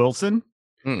Luke Wilson,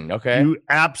 okay, you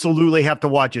absolutely have to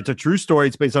watch it. It's a true story.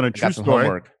 It's based on a true story.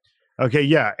 Homework. Okay,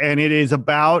 yeah, and it is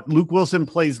about Luke Wilson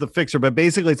plays the fixer, but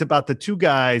basically it's about the two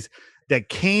guys that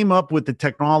came up with the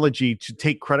technology to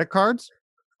take credit cards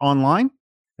online.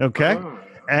 Okay. Oh.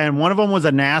 And one of them was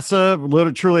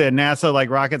truly a NASA like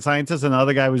rocket scientist, and the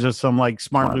other guy was just some like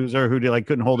smart loser who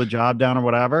couldn't hold a job down or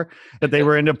whatever. That they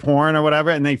were into porn or whatever,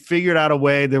 and they figured out a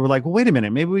way. They were like, well, wait a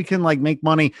minute, maybe we can like make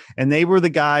money. And they were the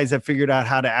guys that figured out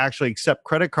how to actually accept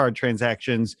credit card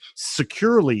transactions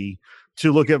securely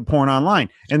to look at porn online.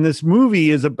 And this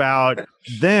movie is about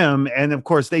them, and of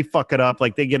course they fuck it up,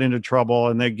 like they get into trouble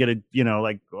and they get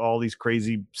like all these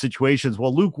crazy situations.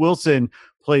 Well, Luke Wilson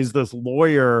plays this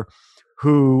lawyer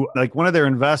who, like, one of their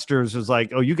investors is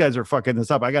like, oh, you guys are fucking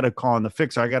this up. I got to call in the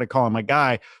fixer. I got to call in my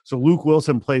guy. So Luke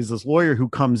Wilson plays this lawyer who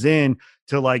comes in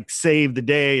to like save the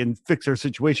day and fix their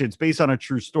situation. It's based on a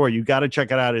true story. You got to check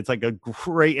it out. It's like a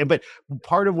great, but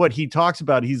part of what he talks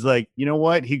about, he's like, you know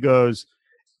what? He goes,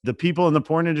 the people in the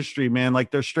porn industry, man, like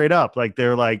they're straight up, like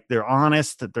they're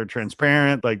honest, they're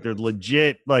transparent, like they're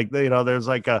legit, like there's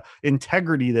like a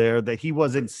integrity there that he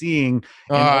wasn't seeing.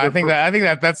 I think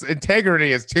that's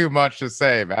integrity is too much to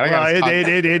say, man.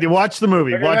 Watch the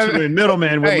movie. Watch the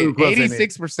Middleman.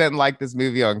 86% like this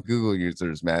movie on Google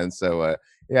users, man. So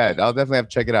yeah, I'll definitely have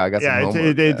to check it out. I got some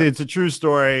homework. It's a true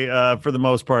story for the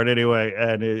most part, anyway,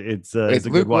 and it's a Luke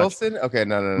good watch. Wilson. Okay,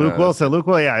 no. Luke Wilson.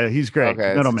 Yeah, he's great.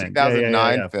 Okay, Middleman.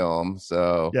 2009 film.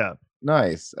 So yeah,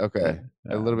 nice. Okay,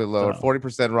 a little bit lower.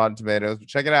 40% Rotten Tomatoes. But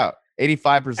check it out.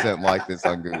 85% like this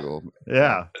on Google.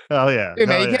 Yeah. Hell yeah. Hey,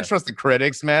 man, you can't trust the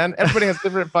critics, man. Everybody has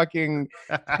different fucking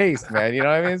taste, man. You know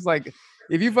what I mean? It's like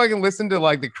if you fucking listen to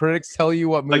like the critics tell you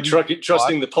what movie, like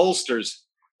trusting the pollsters.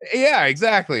 Yeah,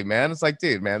 exactly, man. It's like,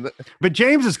 dude, man. But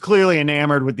James is clearly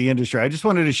enamored with the industry. I just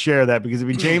wanted to share that because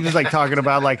James is like talking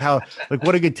about like how like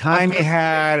what a good time he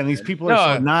had, and these people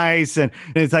are so nice, and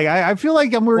it's like I feel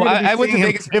like we're going to be seeing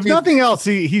him. If nothing else,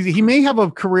 he may have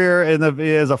a career as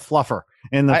a fluffer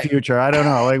in the future. I don't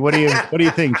know. Like, what do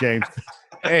you think, James?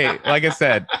 Hey, like I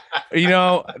said,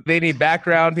 they need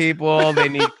background people. They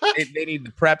need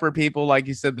the prepper people, like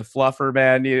you said, the fluffer,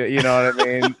 man. You know what I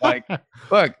mean? Like,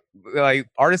 look, like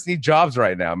artists need jobs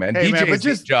right now, man. Hey, DJs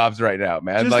need jobs right now,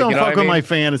 man. Just like, don't fuck with my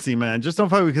fantasy, man. Just don't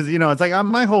fuck because it's like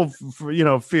my whole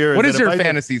fear. What is your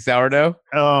fantasy, Sourdough?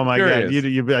 Oh my god!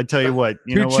 You I tell you what,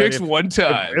 two chicks one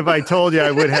time. If I told you,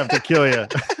 I would have to kill you.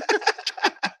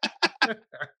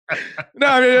 No,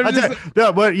 I mean,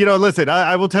 but listen,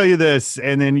 I will tell you this,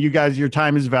 and then you guys, your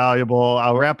time is valuable.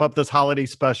 I'll wrap up this holiday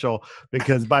special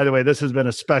because, by the way, this has been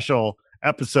a special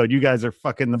episode. You guys are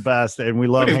fucking the best, and we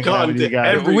love hanging out with you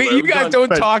guys. You guys don't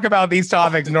talk about these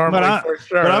topics normally, for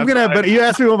sure. But you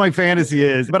asked me what my fantasy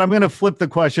is, but I'm gonna flip the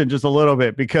question just a little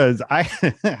bit because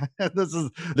this is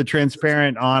the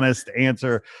transparent, honest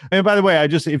answer. And by the way,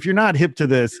 if you're not hip to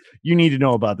this, you need to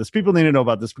know about this. People need to know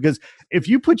about this because if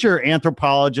you put your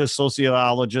anthropologist,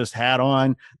 sociologist hat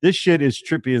on, this shit is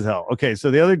trippy as hell. Okay,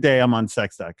 so the other day I'm on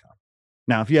sex.com.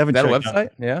 Now, if you haven't that checked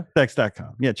website, out,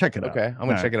 sex.com. Yeah, check it out. Okay, I'm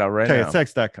gonna check it out right now.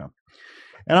 Sex.com.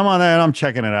 And I'm on there and I'm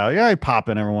checking it out. Yeah, I pop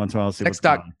in every once in a while. See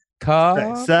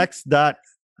sex.com. Sex.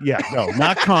 Yeah, no,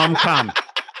 not com.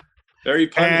 Very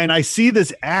punny. And I see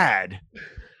this ad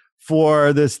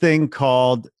for this thing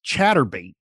called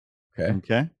Chatterbait.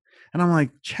 Okay. And I'm like,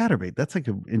 Chatterbait, that's like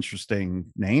an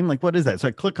interesting name. Like, what is that? So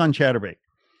I click on Chatterbait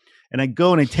and I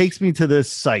go and it takes me to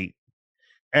this site.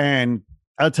 And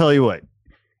I'll tell you what.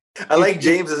 I like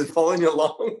James is following you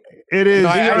along. It is. No,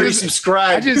 I already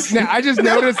subscribed. I just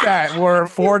noticed that we're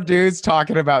 4 dudes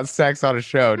talking about sex on a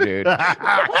show, dude. Hey,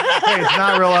 it's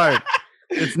not real art.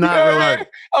 It's not real art.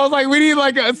 I was like, we need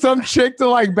like some chick to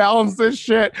like balance this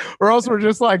shit, or else we're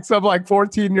just like some like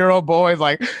 14-year-old boys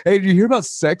like, hey, did you hear about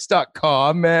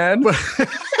sex.com, man?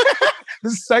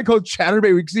 This site called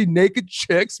Chatterbait. We can see naked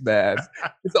chicks, man.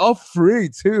 It's all free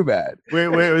too, man.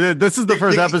 Wait. This is the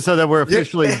first episode that we're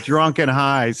officially drunk and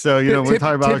high. So, we're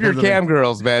talking about tip your cam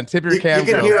girls, man. Tip your cam girls.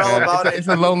 You can hear all about it. It's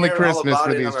a lonely Christmas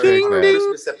for these chicks, man.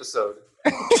 Christmas episode.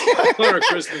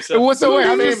 What's the way?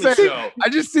 I'm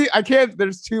just saying. I can't.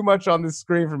 There's too much on the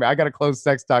screen for me. I got to close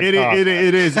sex.com. It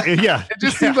is. Yeah. It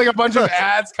just seems like a bunch of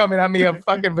ads coming at me of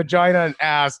fucking vagina and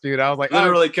ass, dude. I was like,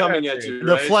 literally coming at you.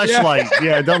 The fleshlight.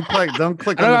 Yeah. Don't click. Don't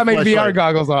click. I don't have my VR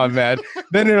goggles on, man.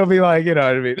 Then it'll be like, you know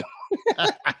what I mean.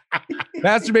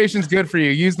 Masturbation's good for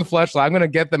you. Use the fleshlight. I'm gonna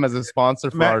get them as a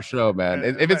sponsor for our show, man.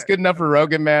 If it's good enough for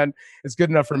Rogan, man, it's good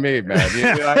enough for me, man. You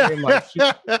know what I mean? Like,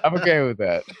 I'm okay with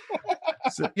that.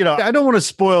 So, I don't want to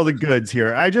spoil the goods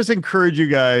here. I just encourage you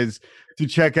guys to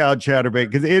check out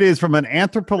Chatterbait because it is, from an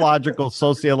anthropological,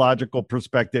 sociological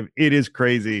perspective, it is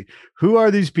crazy. Who are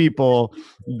these people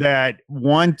that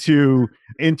want to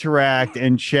interact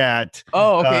and chat?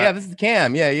 Oh, okay. Yeah, this is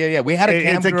Cam. Yeah. We had a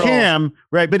Cam. It's a Cam,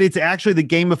 right? But it's actually the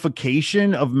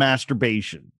gamification of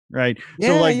masturbation. Right.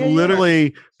 Yeah, so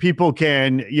literally people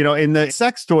can, and the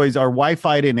sex toys are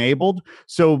Wi-Fi enabled.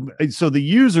 So the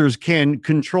users can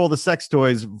control the sex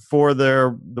toys for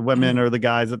the women or the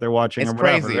guys that they're watching. It's or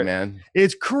whatever, crazy, man.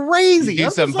 It's crazy. You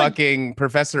do some fucking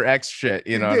Professor X shit,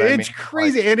 What it's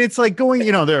crazy. And it's like going,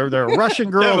 there are Russian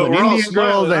girls and Indian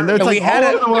girls. And there's like all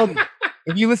over the world.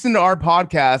 If you listen to our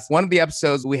podcast, one of the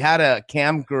episodes, we had a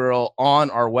Cam girl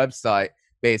on our website,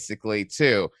 basically,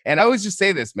 too. And I always just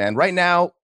say this, man, right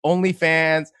now,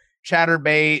 OnlyFans,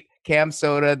 Chatterbait, Cam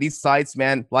Soda, these sites,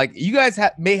 man. Like, you guys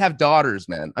may have daughters,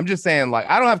 man. I'm just saying, like,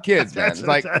 I don't have kids, man.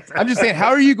 Like, I'm just saying, how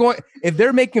are you going? If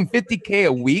they're making $50K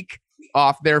a week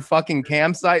off their fucking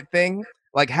Cam site thing,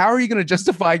 like, how are you going to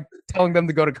justify telling them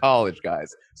to go to college,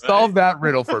 guys? Solve that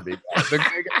riddle for me.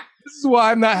 This is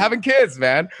why I'm not having kids,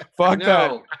 man. Fuck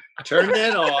that. Turn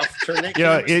that off. Turn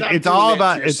that. It's all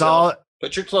about. It's all.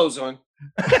 Put your clothes on.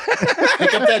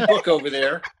 Pick up that book over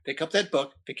there. Pick up that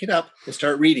book. Pick it up and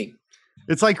start reading.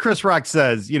 It's like Chris Rock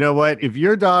says, you know what? If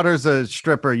your daughter's a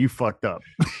stripper, you fucked up.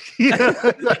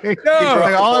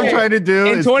 All I'm trying to do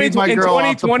is keep my girl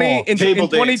off the pole. In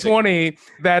 2020,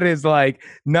 that is like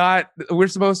not. We're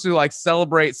supposed to like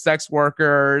celebrate sex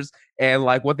workers and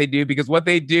like what they do, because what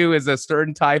they do is a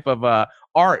certain type of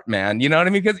art, man. You know what I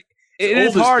mean? Because it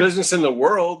is hard. Business in the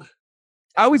world.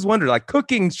 I always wonder, like,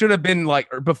 cooking should have been like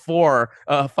before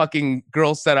fucking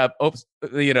girl set up. As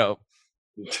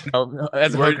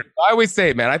a worker. I always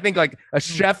say, man, I think like a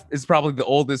chef is probably the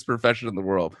oldest profession in the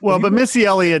world. Well, but Missy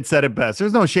Elliott said it best.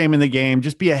 There's no shame in the game.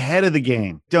 Just be ahead of the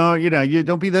game. You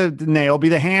don't be the nail, be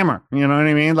the hammer. You know what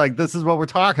I mean? Like, this is what we're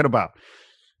talking about.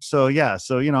 So yeah.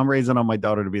 So, I'm raising on my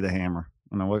daughter to be the hammer.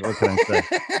 What can I say?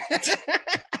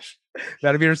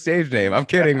 That'll be her stage name. I'm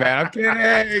kidding, man. I'm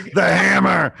kidding. The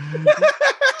Hammer.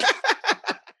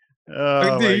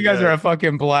 Dude, you guys are a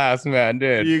fucking blast, man,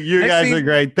 dude. You guys are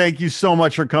great. Thank you so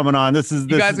much for coming on. You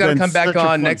guys got to come back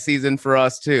on next season for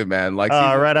us too, man. Like,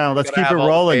 right on. Let's keep it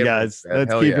rolling, guys.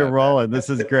 Let's keep it rolling. This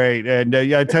is great. And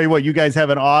I tell you what, you guys have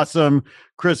an awesome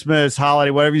Christmas,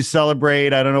 holiday, whatever you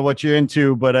celebrate. I don't know what you're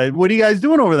into, but what are you guys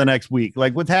doing over the next week?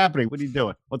 Like, what's happening? What are you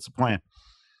doing? What's the plan?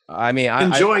 I mean,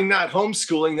 enjoying not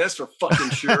homeschooling. That's for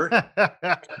fucking sure.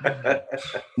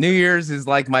 New Year's is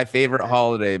like my favorite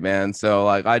holiday, man. So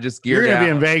like, I just gear down. You're gonna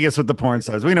be in Vegas with the porn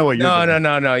stars. We know what you're doing.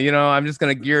 No. I'm just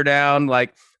gonna gear down.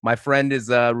 Like, my friend is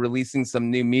releasing some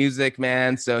new music,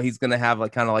 man. So he's gonna have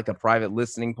like kind of like a private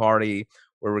listening party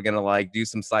where we're gonna like do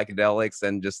some psychedelics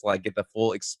and just like get the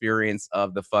full experience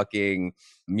of the fucking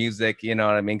music. You know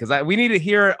what I mean? Because we need to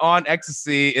hear it on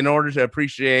ecstasy in order to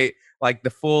appreciate like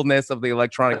the fullness of the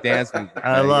electronic dance music.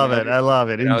 I love it. I love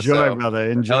it. Enjoy, so,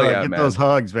 brother. Enjoy. yeah, Get man. those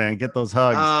hugs, man. Get those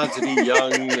hugs. To be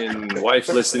young and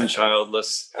wifeless and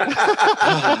childless.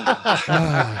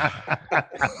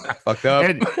 Fucked up.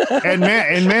 And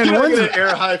man, I one's, get an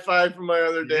air high five from my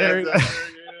other dad.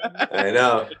 I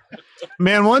know.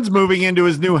 man, one's moving into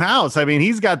his new house. I mean,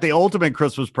 he's got the ultimate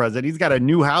Christmas present. He's got a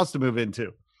new house to move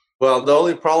into. Well, the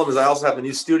only problem is I also have a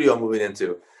new studio I'm moving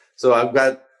into. So I've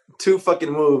got 2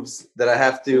 fucking moves that I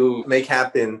have to make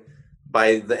happen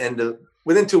by the end of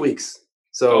within 2 weeks.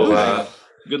 So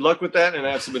good luck with that. And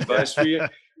I have some advice for you.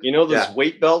 You know those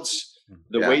weight belts,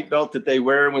 the weight belt that they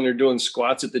wear when they're doing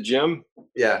squats at the gym?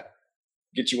 Yeah.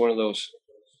 Get you one of those.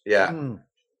 Yeah.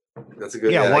 That's a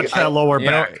good Watch that lower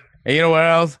back. And you know what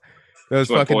else? Those That's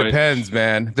my fucking point. Depends,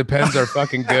 man. Depends are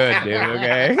fucking good, dude.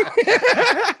 Okay,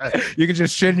 you can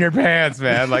just shit in your pants,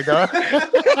 man. Like,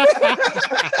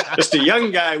 Just a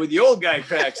young guy with the old guy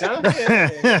cracks, huh?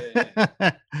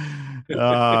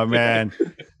 Oh man,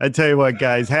 I tell you what,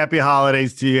 guys, happy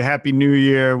holidays to you. Happy New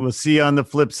Year. We'll see you on the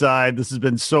flip side. This has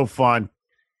been so fun.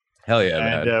 hell yeah, And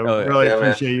man. Hell yeah. really Yeah, man.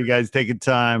 appreciate you guys taking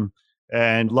time,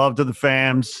 and love to the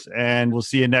fams, and we'll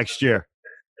see you next year.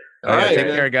 All right, take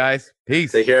man. care, guys.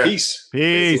 Peace. Take care. Peace.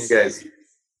 Peace. See you guys.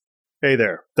 Hey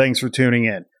there. Thanks for tuning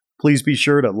in. Please be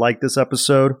sure to like this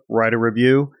episode, write a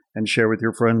review, and share with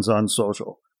your friends on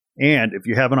social. And if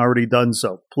you haven't already done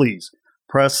so, please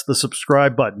press the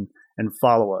subscribe button and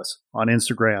follow us on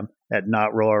Instagram at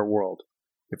Not Real Art World.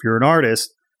 If you're an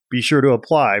artist, be sure to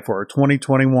apply for our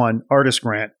 2021 artist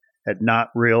grant at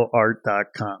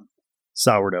notrealart.com.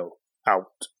 Sourdough out.